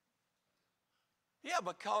 Yeah,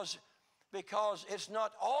 because it's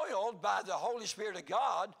not oiled by the Holy Spirit of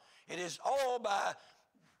God. It is all by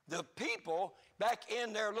the people back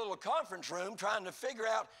in their little conference room trying to figure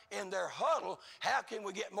out in their huddle, how can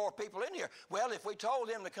we get more people in here? Well, if we told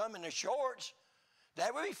them to come in their shorts,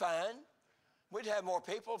 that would be fine. We'd have more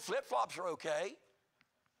people. Flip-flops are okay.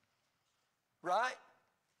 Right?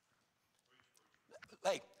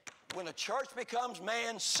 Like, when a church becomes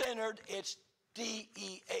man-centered, it's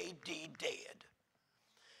D-E-A-D, dead.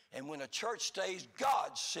 And when a church stays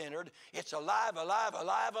God-centered, it's alive, alive,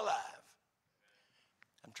 alive, alive.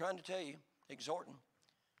 I'm trying to tell you, exhorting,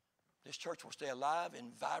 this church will stay alive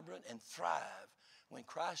and vibrant and thrive when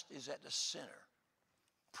Christ is at the center.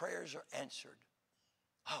 Prayers are answered.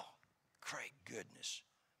 Oh, great goodness.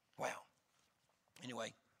 Wow.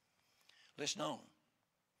 Anyway, listen on.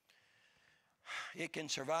 It can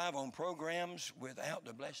survive on programs without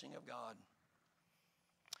the blessing of God.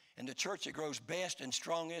 And the church that grows best and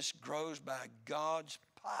strongest grows by God's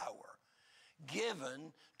power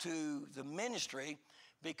given to the ministry,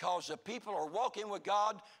 because the people are walking with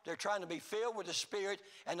God, they're trying to be filled with the Spirit,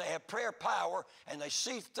 and they have prayer power, and they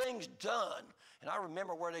see things done. And I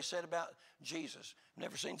remember where they said about Jesus,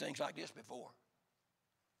 never seen things like this before.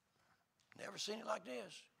 Never seen it like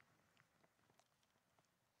this.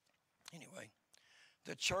 Anyway,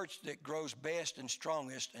 the church that grows best and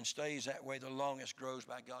strongest and stays that way the longest grows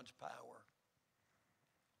by God's power.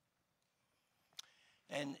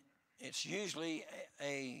 And it's usually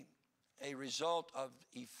a a result of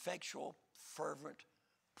effectual, fervent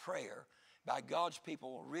prayer by God's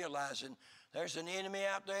people realizing there's an enemy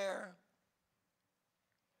out there,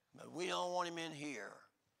 but we don't want him in here.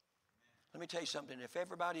 Let me tell you something. If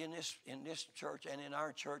everybody in this church and in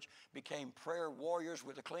our church became prayer warriors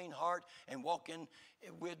with a clean heart and walking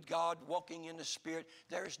with God, walking in the Spirit,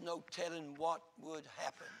 there's no telling what would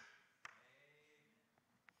happen.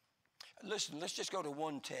 Listen, let's just go to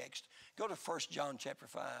one text. Go to 1 John chapter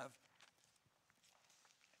 5.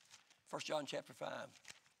 1 John chapter 5.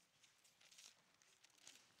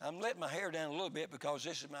 I'm letting my hair down a little bit because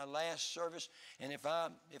this is my last service, and if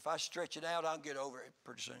I stretch it out, I'll get over it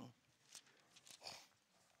pretty soon.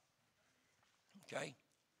 Okay?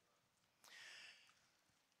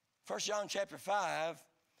 1 John chapter 5,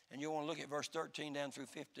 and you'll want to look at verse 13 down through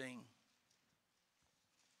 15.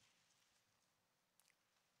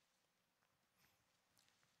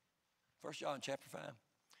 First John chapter 5.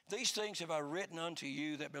 These things have I written unto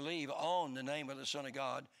you that believe on the name of the Son of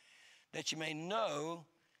God, that you may know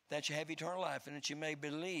that you have eternal life, and that you may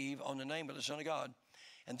believe on the name of the Son of God.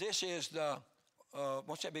 And this is the,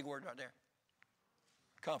 what's that big word right there?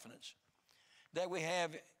 Confidence. That we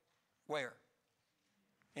have where?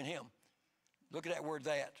 In him. Look at that word,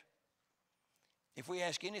 that. If we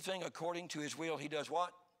ask anything according to his will, he does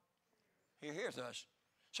what? He hears us.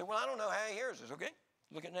 So, well, I don't know how he hears us, okay?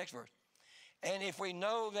 Look at the next verse. And if we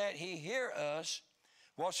know that he hears us,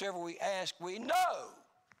 whatsoever we ask, we know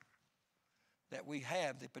that we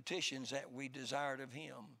have the petitions that we desired of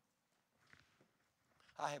him.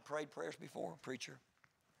 I have prayed prayers before, preacher.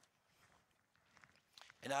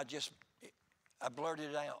 And I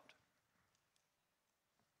blurted it out.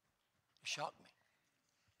 It shocked me.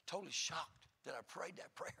 Totally shocked that I prayed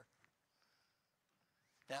that prayer.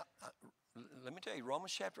 Now, let me tell you,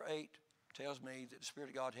 Romans chapter 8 tells me that the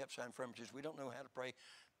Spirit of God helps our infirmities. We don't know how to pray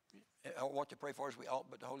or what to pray for as we ought,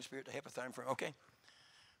 but the Holy Spirit to help us our infirmities. Okay.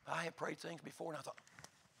 I had prayed things before, and I thought,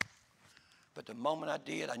 but the moment I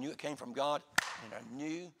did, I knew it came from God, and I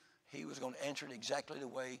knew he was going to answer it exactly the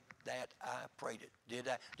way that I prayed it. Did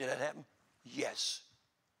that happen? Yes.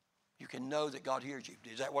 You can know that God hears you.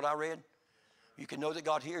 Is that what I read? You can know that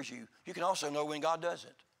God hears you. You can also know when God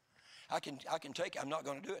doesn't. I can take it. I'm not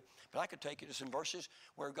going to do it, but I could take you to some verses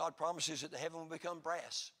where God promises that the heaven will become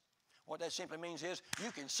brass. What that simply means is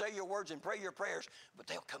you can say your words and pray your prayers, but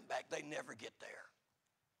they'll come back. They never get there.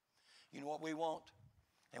 You know what we want?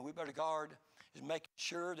 And we better guard is making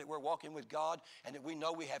sure that we're walking with God and that we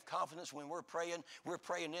know we have confidence when we're praying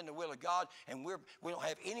in the will of God, and we don't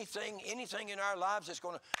have anything in our lives that's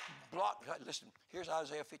going to block. Listen, here's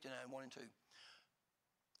Isaiah 59, 1 and 2.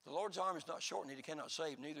 The Lord's arm is not shortened that he cannot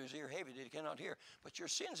save, neither is ear heavy that he cannot hear. But your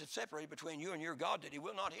sins have separated between you and your God that he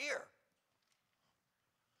will not hear.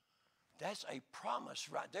 That's a promise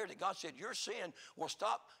right there that God said your sin will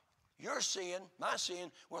stop. Your sin, my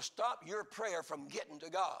sin, will stop your prayer from getting to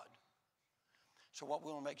God. So what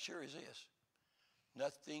we want to make sure is this.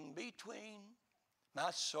 Nothing between my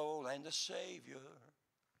soul and the Savior.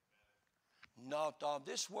 Not of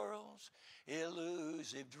this world's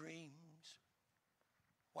elusive dreams.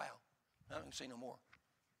 Wow. I don't see no more.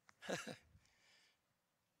 The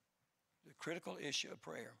critical issue of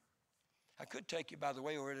prayer. I could take you, by the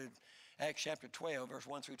way, over to Acts chapter 12, verse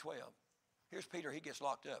 1 through 12. Here's Peter. He gets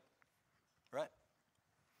locked up. Right?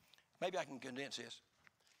 Maybe I can condense this.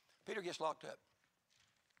 Peter gets locked up.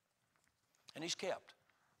 And he's kept.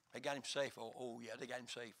 They got him safe. Oh yeah, they got him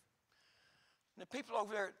safe. And the people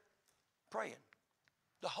over there praying.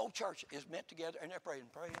 The whole church is met together and they're praying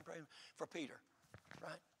for Peter.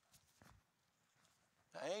 Right?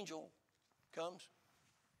 The angel comes.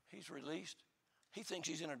 He's released. He thinks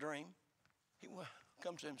he's in a dream. He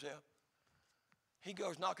comes to himself. He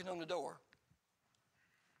goes knocking on the door.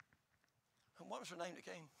 And what was her name that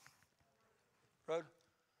came? Rhoda?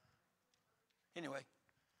 Anyway.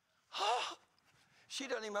 She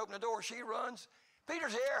doesn't even open the door. She runs.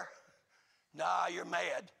 Peter's here. Nah, you're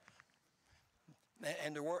mad.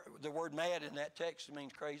 And the word mad in that text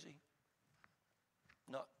means crazy.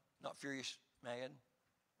 Not furious, mad.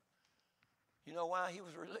 You know why he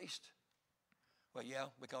was released? Well, yeah,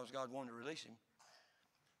 because God wanted to release him.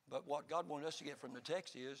 But what God wanted us to get from the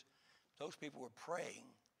text is those people were praying.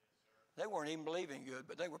 They weren't even believing good,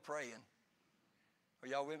 but they were praying. Are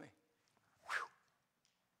y'all with me? Whew.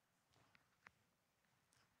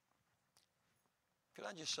 Could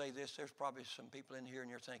I just say this? There's probably some people in here and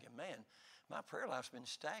you're thinking, man, my prayer life's been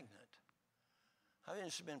stagnant. I've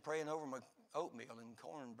just been praying over my oatmeal and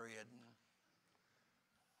cornbread.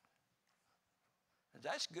 And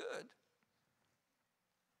that's good.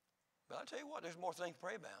 But I'll tell you what, there's more things to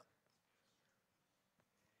pray about.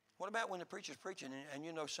 What about when the preacher's preaching and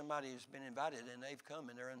you know somebody has been invited and they've come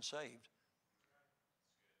and they're unsaved?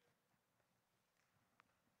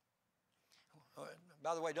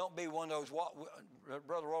 By the way, don't be one of those,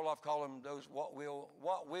 Brother Roloff called them those what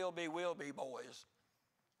will be boys.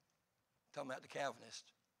 Talking about the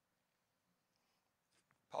Calvinists.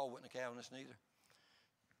 Paul wasn't a Calvinist neither.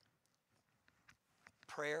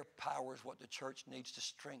 Prayer power is what the church needs to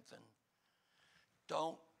strengthen.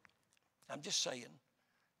 I'm just saying,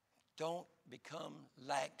 don't become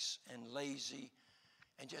lax and lazy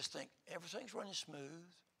and just think everything's running smooth.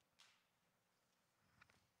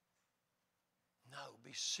 No,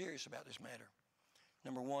 be serious about this matter.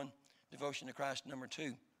 Number one, devotion to Christ. Number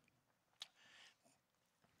two,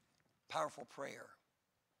 powerful prayer.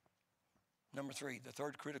 Number three, the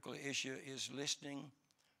third critical issue is listening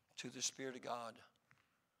to the Spirit of God.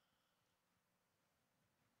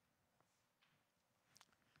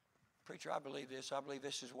 Preacher, I believe this. I believe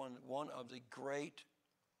this is one of the great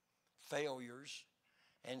failures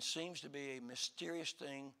and seems to be a mysterious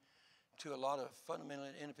thing to a lot of fundamental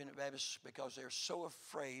and independent Baptists because they're so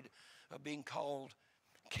afraid of being called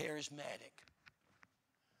charismatic.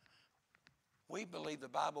 We believe the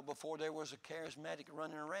Bible before there was a charismatic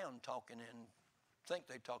running around talking and think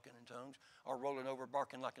they're talking in tongues or rolling over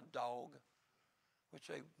barking like a dog, which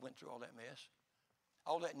they went through all that mess.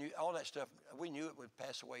 All that stuff, we knew it would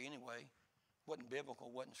pass away anyway. Wasn't biblical,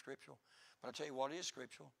 wasn't scriptural. But I'll tell you what is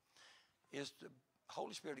scriptural is the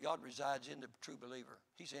Holy Spirit of God resides in the true believer.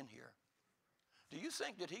 He's in here. Do you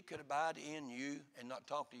think that he could abide in you and not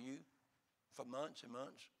talk to you for months and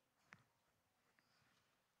months?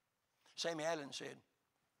 Sammy Allen, you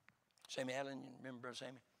remember Brother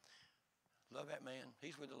Sammy? Love that man.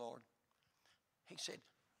 He's with the Lord. He said,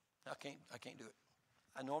 I can't do it.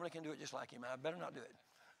 I normally can do it just like him. I better not do it.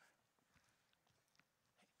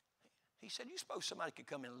 He said, you suppose somebody could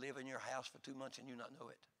come and live in your house for 2 months and you not know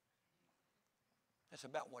it? That's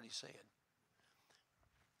about what he said.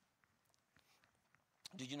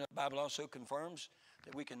 Did you know the Bible also confirms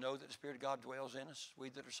that we can know that the Spirit of God dwells in us, we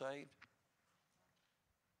that are saved?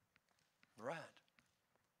 Right.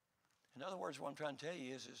 In other words, what I'm trying to tell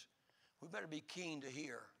you is we better be keen to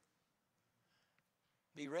hear.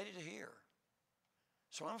 Be ready to hear.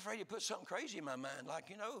 So I'm afraid to put something crazy in my mind, like,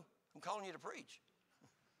 I'm calling you to preach.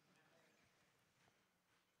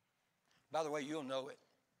 By the way, you'll know it.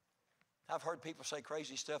 I've heard people say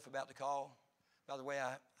crazy stuff about the call. By the way,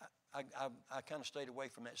 I kind of stayed away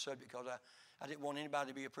from that subject because I didn't want anybody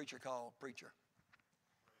to be a preacher called preacher.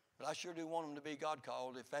 But I sure do want them to be God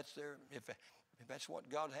called. If that's what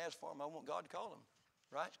God has for them, I want God to call them,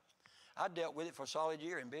 right? I dealt with it for a solid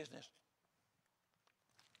year in business.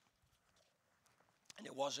 And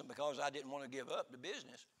it wasn't because I didn't want to give up the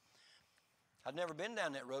business. I'd never been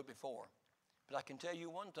down that road before. But I can tell you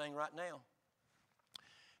one thing right now.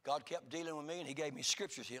 God kept dealing with me and he gave me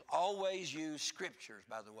scriptures. He'll always use scriptures,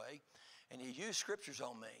 by the way. And he used scriptures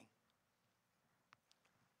on me.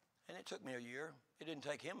 And it took me a year. It didn't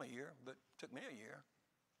take him a year, but it took me a year.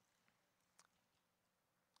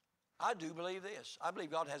 I do believe this. I believe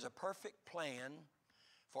God has a perfect plan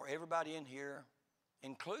for everybody in here,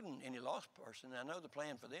 including any lost person. I know the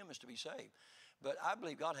plan for them is to be saved. But I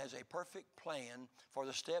believe God has a perfect plan for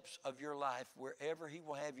the steps of your life wherever he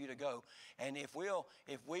will have you to go. And if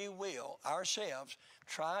we will ourselves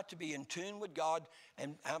try to be in tune with God,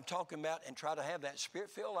 and I'm talking about and try to have that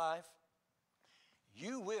spirit-filled life,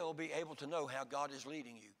 you will be able to know how God is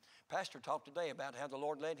leading you. Pastor talked today about how the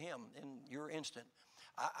Lord led him in your instant.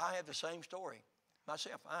 I have the same story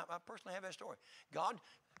myself. I personally have that story. God,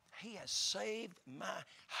 he has saved my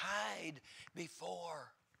hide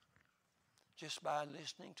before just by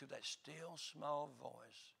listening to that still small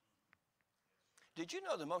voice. Did you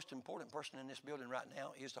know the most important person in this building right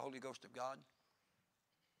now is the Holy Ghost of God?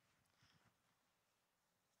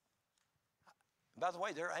 By the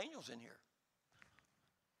way, there are angels in here.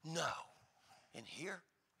 No. In here?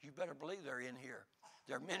 You better believe they're in here.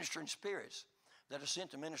 They're ministering spirits that are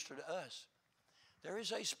sent to minister to us. There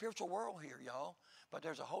is a spiritual world here, y'all, but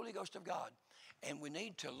there's a Holy Ghost of God. And we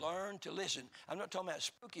need to learn to listen. I'm not talking about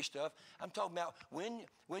spooky stuff. I'm talking about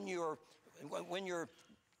when you're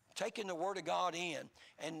taking the Word of God in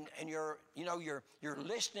and you're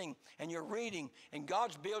listening and you're reading and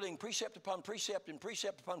God's building precept upon precept and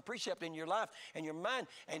precept upon precept in your life and your mind,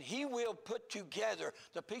 and he will put together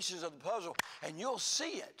the pieces of the puzzle and you'll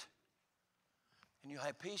see it. And you'll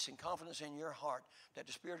have peace and confidence in your heart that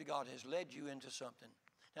the Spirit of God has led you into something.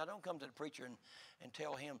 Now, don't come to the preacher and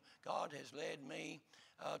tell him, God has led me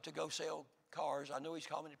to go sell cars. I know he's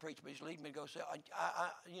called me to preach, but he's leading me to go sell.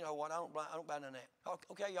 You know what? I don't buy none of that.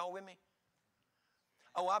 Okay, y'all with me?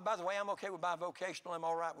 Oh, by the way, I'm okay with bivocational. I'm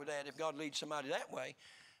all right with that if God leads somebody that way.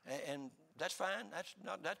 And that's fine.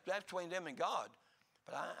 That's between them and God.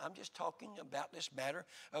 But I'm just talking about this matter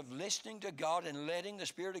of listening to God and letting the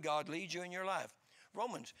Spirit of God lead you in your life.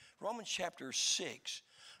 Romans chapter 6.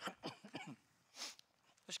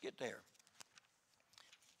 Let's get there.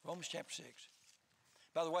 Romans chapter 6.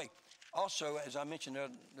 By the way, also, as I mentioned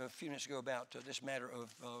a few minutes ago about this matter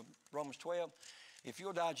of Romans 12, if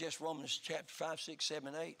you'll digest Romans chapter 5, 6,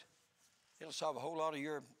 7, 8, it'll solve a whole lot of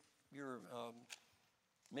your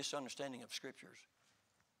misunderstanding of Scriptures.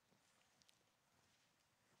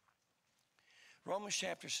 Romans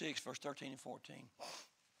chapter 6, verse 13 and 14.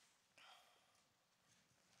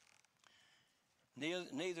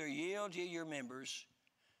 Neither yield ye your members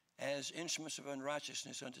as instruments of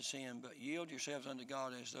unrighteousness unto sin, but yield yourselves unto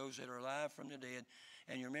God as those that are alive from the dead,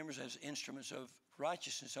 and your members as instruments of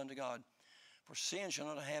righteousness unto God. For sin shall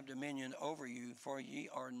not have dominion over you, for ye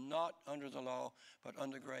are not under the law, but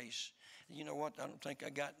under grace. You know what? I don't think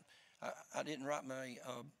I didn't write my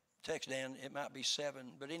text down. It might be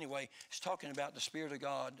 7. But anyway, it's talking about the Spirit of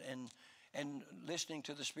God and listening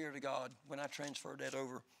to the Spirit of God. When I transferred that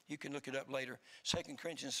over, you can look it up later. 2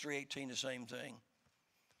 Corinthians 3:18, the same thing.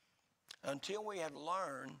 Until we have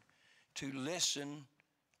learned to listen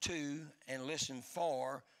to and listen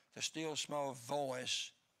for the still small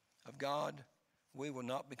voice of God, we will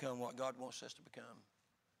not become what God wants us to become.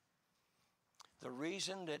 The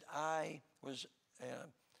reason that I was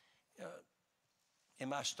in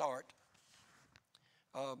my start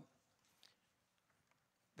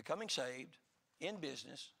becoming saved, in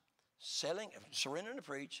business, surrendering to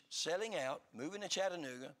preach, selling out, moving to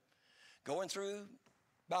Chattanooga, going through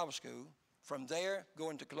Bible school, from there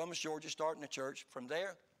going to Columbus, Georgia, starting a church, from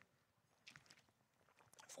there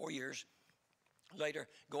 4 years later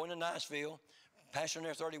going to Niceville, pastoring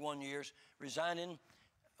there 31 years, resigning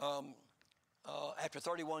after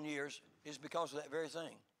 31 years is because of that very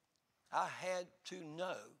thing. I had to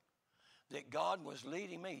know that God was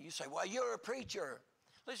leading me. You say, well, you're a preacher.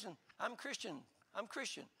 Listen, I'm Christian.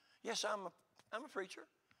 Yes, I'm a preacher.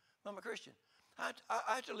 I'm a Christian. I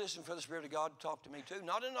have to listen for the Spirit of God to talk to me too,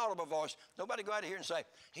 not in an audible voice. Nobody go out of here and say,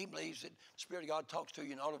 he believes that the Spirit of God talks to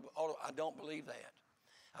you in audible. I don't believe that.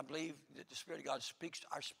 I believe that the Spirit of God speaks to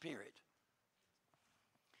our spirit.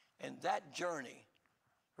 And that journey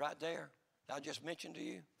right there, that I just mentioned to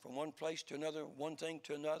you, from one place to another, one thing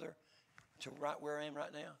to another, to right where I am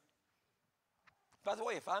right now. By the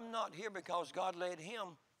way, if I'm not here because God led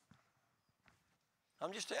him,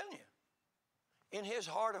 I'm just telling you, in his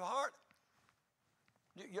heart of heart,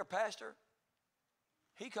 your pastor,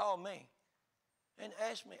 he called me and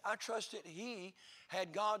asked me. I trust that he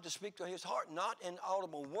had God to speak to his heart, not in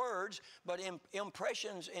audible words, but in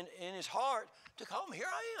impressions in his heart to call me. Here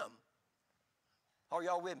I am. Are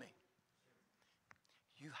y'all with me?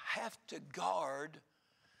 You have to guard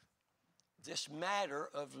this matter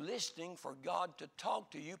of listening for God to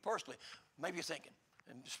talk to you personally. Maybe you're thinking,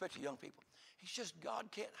 and especially young people, it's just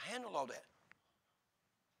God can't handle all that.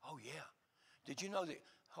 Oh, yeah. Did you know that?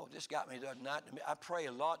 Oh, this got me the other night. I pray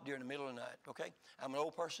a lot during the middle of the night, okay? I'm an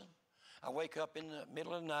old person. I wake up in the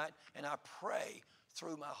middle of the night, and I pray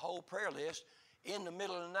through my whole prayer list in the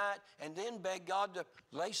middle of the night, and then beg God to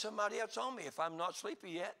lay somebody else on me if I'm not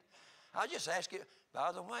sleepy yet. I just ask it,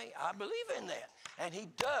 by the way, I believe in that. And he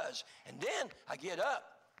does. And then I get up.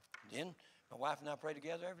 And then my wife and I pray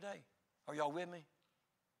together every day. Are y'all with me?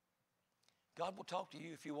 God will talk to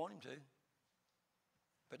you if you want him to.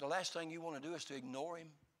 But the last thing you want to do is to ignore him.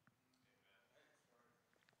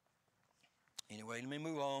 Anyway, let me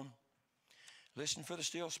move on. Listen for the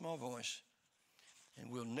still small voice. And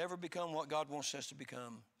we'll never become what God wants us to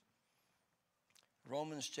become.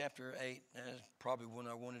 Romans chapter 8, that's probably one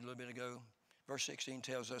I wanted a little bit ago. Verse 16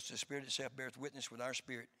 tells us, the Spirit itself beareth witness with our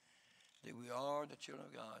spirit that we are the children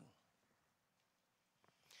of God.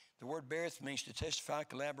 The word beareth means to testify,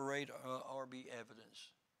 collaborate, or be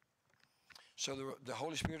evidence. So the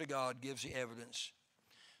Holy Spirit of God gives the evidence.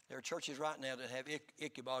 There are churches right now that have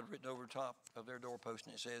Ichabod written over the top of their doorpost,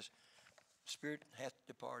 and it says, Spirit hath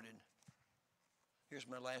departed. Here's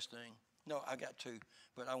my last thing. No, I got 2,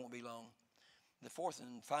 but I won't be long. The fourth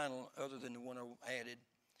and final, other than the one I added,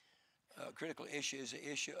 critical issue is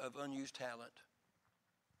the issue of unused talent.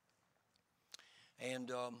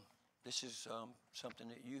 And this is something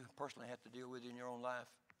that you personally have to deal with in your own life.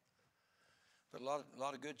 But a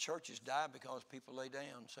lot of good churches die because people lay down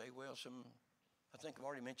and say, well, I think I've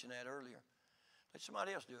already mentioned that earlier. Let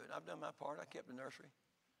somebody else do it. I've done my part. I kept the nursery.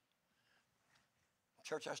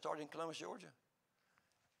 Church I started in Columbus, Georgia.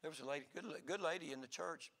 There was a lady, good lady in the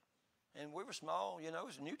church. And we were small, it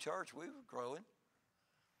was a new church. We were growing.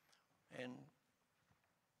 And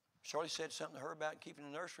Shirley said something to her about keeping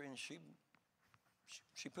the nursery, and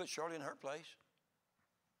she put Shirley in her place.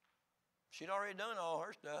 She'd already done all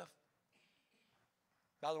her stuff.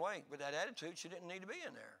 By the way, with that attitude, she didn't need to be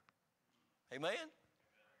in there. Amen?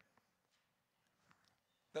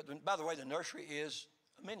 But by the way, the nursery is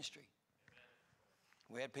a ministry.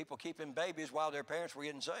 We had people keeping babies while their parents were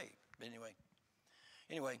getting saved. But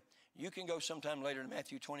anyway, you can go sometime later to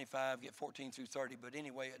Matthew 25, get 14 through 30. But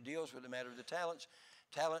anyway, it deals with the matter of the talents.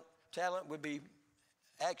 Talent would be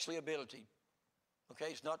actually ability.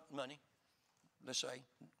 Okay, it's not money, let's say.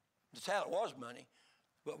 The talent was money.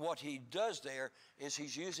 But what he does there is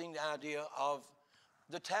he's using the idea of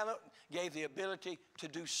the talent gave the ability to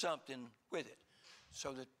do something with it.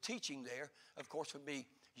 So the teaching there, of course, would be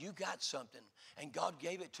you got something and God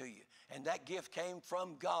gave it to you. And that gift came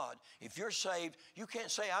from God. If you're saved, you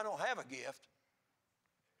can't say, I don't have a gift.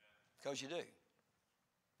 Because you do.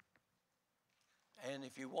 And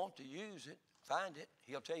if you want to use it, find it.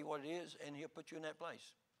 He'll tell you what it is and he'll put you in that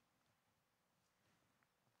place.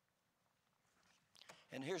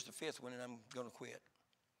 And here's the fifth one, and I'm going to quit.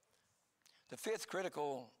 The fifth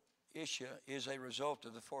critical issue is a result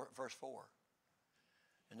of the verse 4.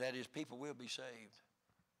 And that is people will be saved.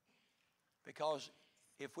 Because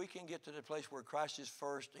if we can get to the place where Christ is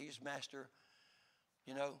first, he's master,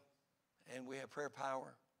 you know, and we have prayer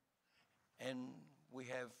power, and we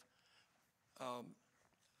have,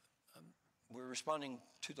 we're responding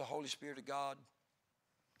to the Holy Spirit of God,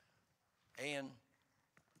 and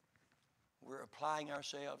we're applying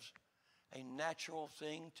ourselves, a natural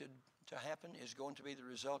thing to happen is going to be the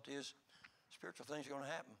result is spiritual things are going to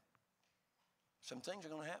happen. Some things are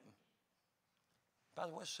going to happen. By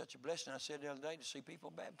the way, it's such a blessing, I said the other day, to see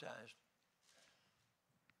people baptized.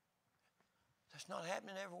 That's not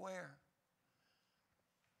happening everywhere.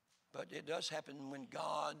 But it does happen when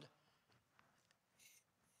God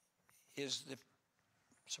is the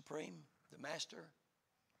supreme, the master.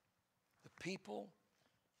 The people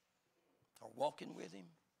are walking with him.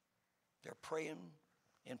 They're praying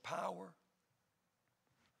in power.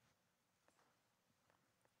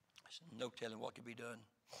 There's no telling what could be done.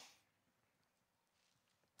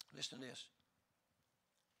 Listen to this.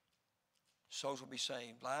 Souls will be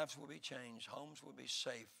saved. Lives will be changed. Homes will be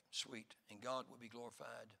safe, sweet, and God will be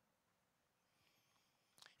glorified.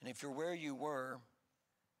 And if you're where you were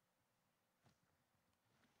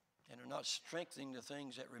and are not strengthening the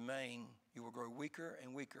things that remain, you will grow weaker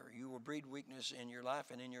and weaker. You will breed weakness in your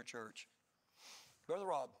life and in your church. Brother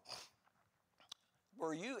Rob,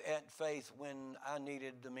 were you at Faith when I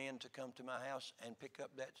needed the men to come to my house and pick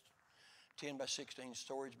up that 10 by 16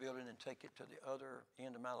 storage building and take it to the other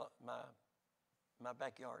end of my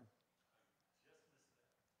backyard?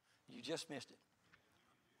 You just missed it.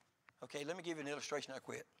 Okay, let me give you an illustration. I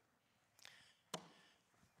quit.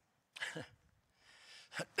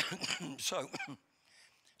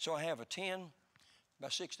 So I have a 10 by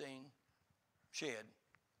 16 shed,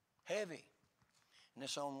 heavy, and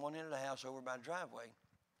it's on one end of the house over by the driveway.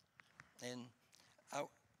 And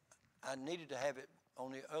I needed to have it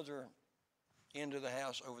on the other end of the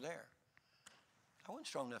house over there. I wasn't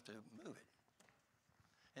strong enough to move it.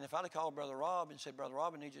 And if I'd have called Brother Rob and said, Brother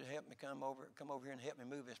Rob, I need you to help me come over here and help me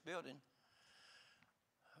move this building,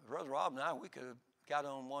 Brother Rob and I, we could have got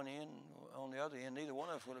on one end, on the other end. Neither one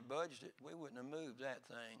of us would have budged it. We wouldn't have moved that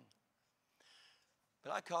thing.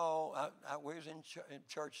 But I called, we was in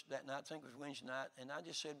church that night, I think it was Wednesday night, and I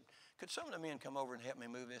just said, could some of the men come over and help me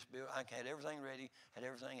move this building? I had everything ready, had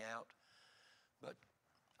everything out. But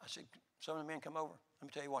I said, some of the men come over. Let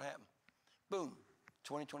me tell you what happened. Boom,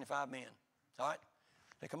 20, 25 men. All right?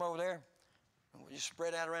 They come over there, and we just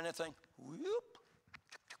spread out around that thing. Whoop.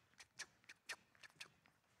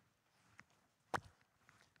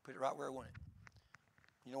 Put it right where I want it.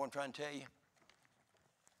 You know what I'm trying to tell you?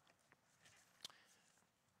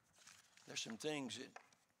 There's some things that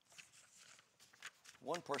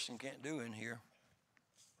one person can't do in here.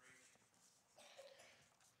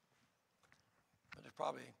 But there's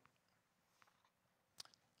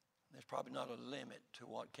probably not a limit to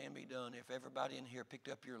what can be done if everybody in here picked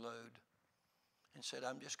up your load and said,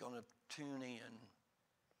 I'm just going to tune in,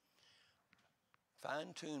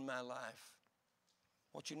 fine-tune my life.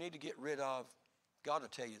 What you need to get rid of, God will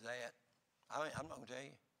tell you that. I'm not going to tell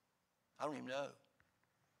you. I don't even know.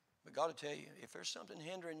 But God will tell you, if there's something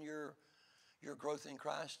hindering your growth in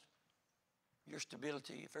Christ, your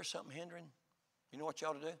stability, if there's something hindering, you know what you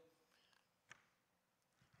ought to do?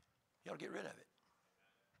 You ought to get rid of it.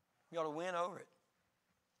 You ought to win over it.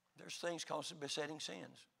 There's things called besetting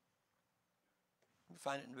sins. You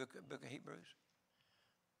find it in the book of Hebrews.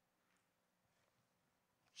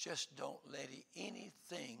 Just don't let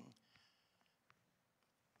anything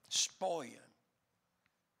spoil you,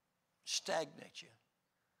 stagnate you,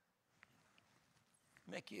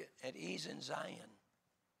 make you at ease in Zion.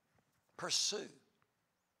 Pursue.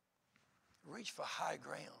 Reach for high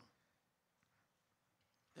ground.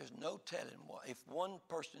 There's no telling what. If one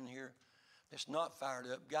person here that's not fired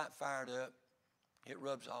up got fired up, it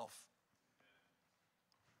rubs off.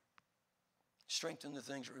 Strengthen the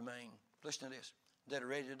things that remain. Listen to this. That are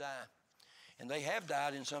ready to die. And they have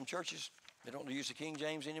died in some churches. They don't use the King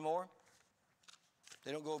James anymore.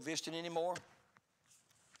 They don't go visiting anymore.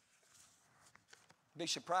 Be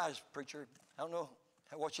surprised, preacher. I don't know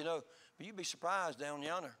what you know, but you'd be surprised down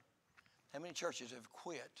yonder how many churches have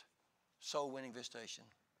quit soul winning visitation.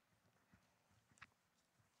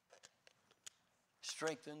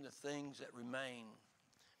 Strengthen the things that remain.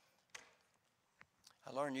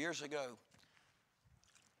 I learned years ago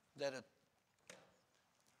that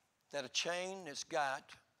a chain that's got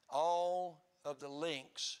all of the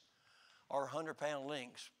links are 100-pound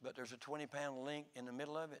links, but there's a 20-pound link in the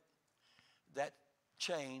middle of it. That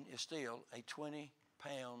chain is still a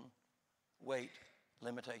 20-pound weight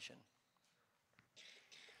limitation.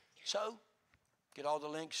 So, get all the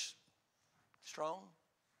links strong,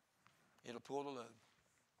 it'll pull the load.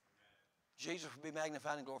 Jesus will be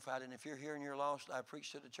magnified and glorified, and if you're here and you're lost, I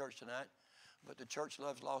preach to the church tonight, but the church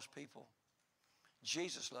loves lost people.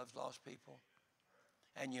 Jesus loves lost people,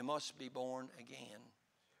 and you must be born again.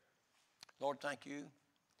 Lord, thank you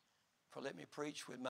for letting me preach with my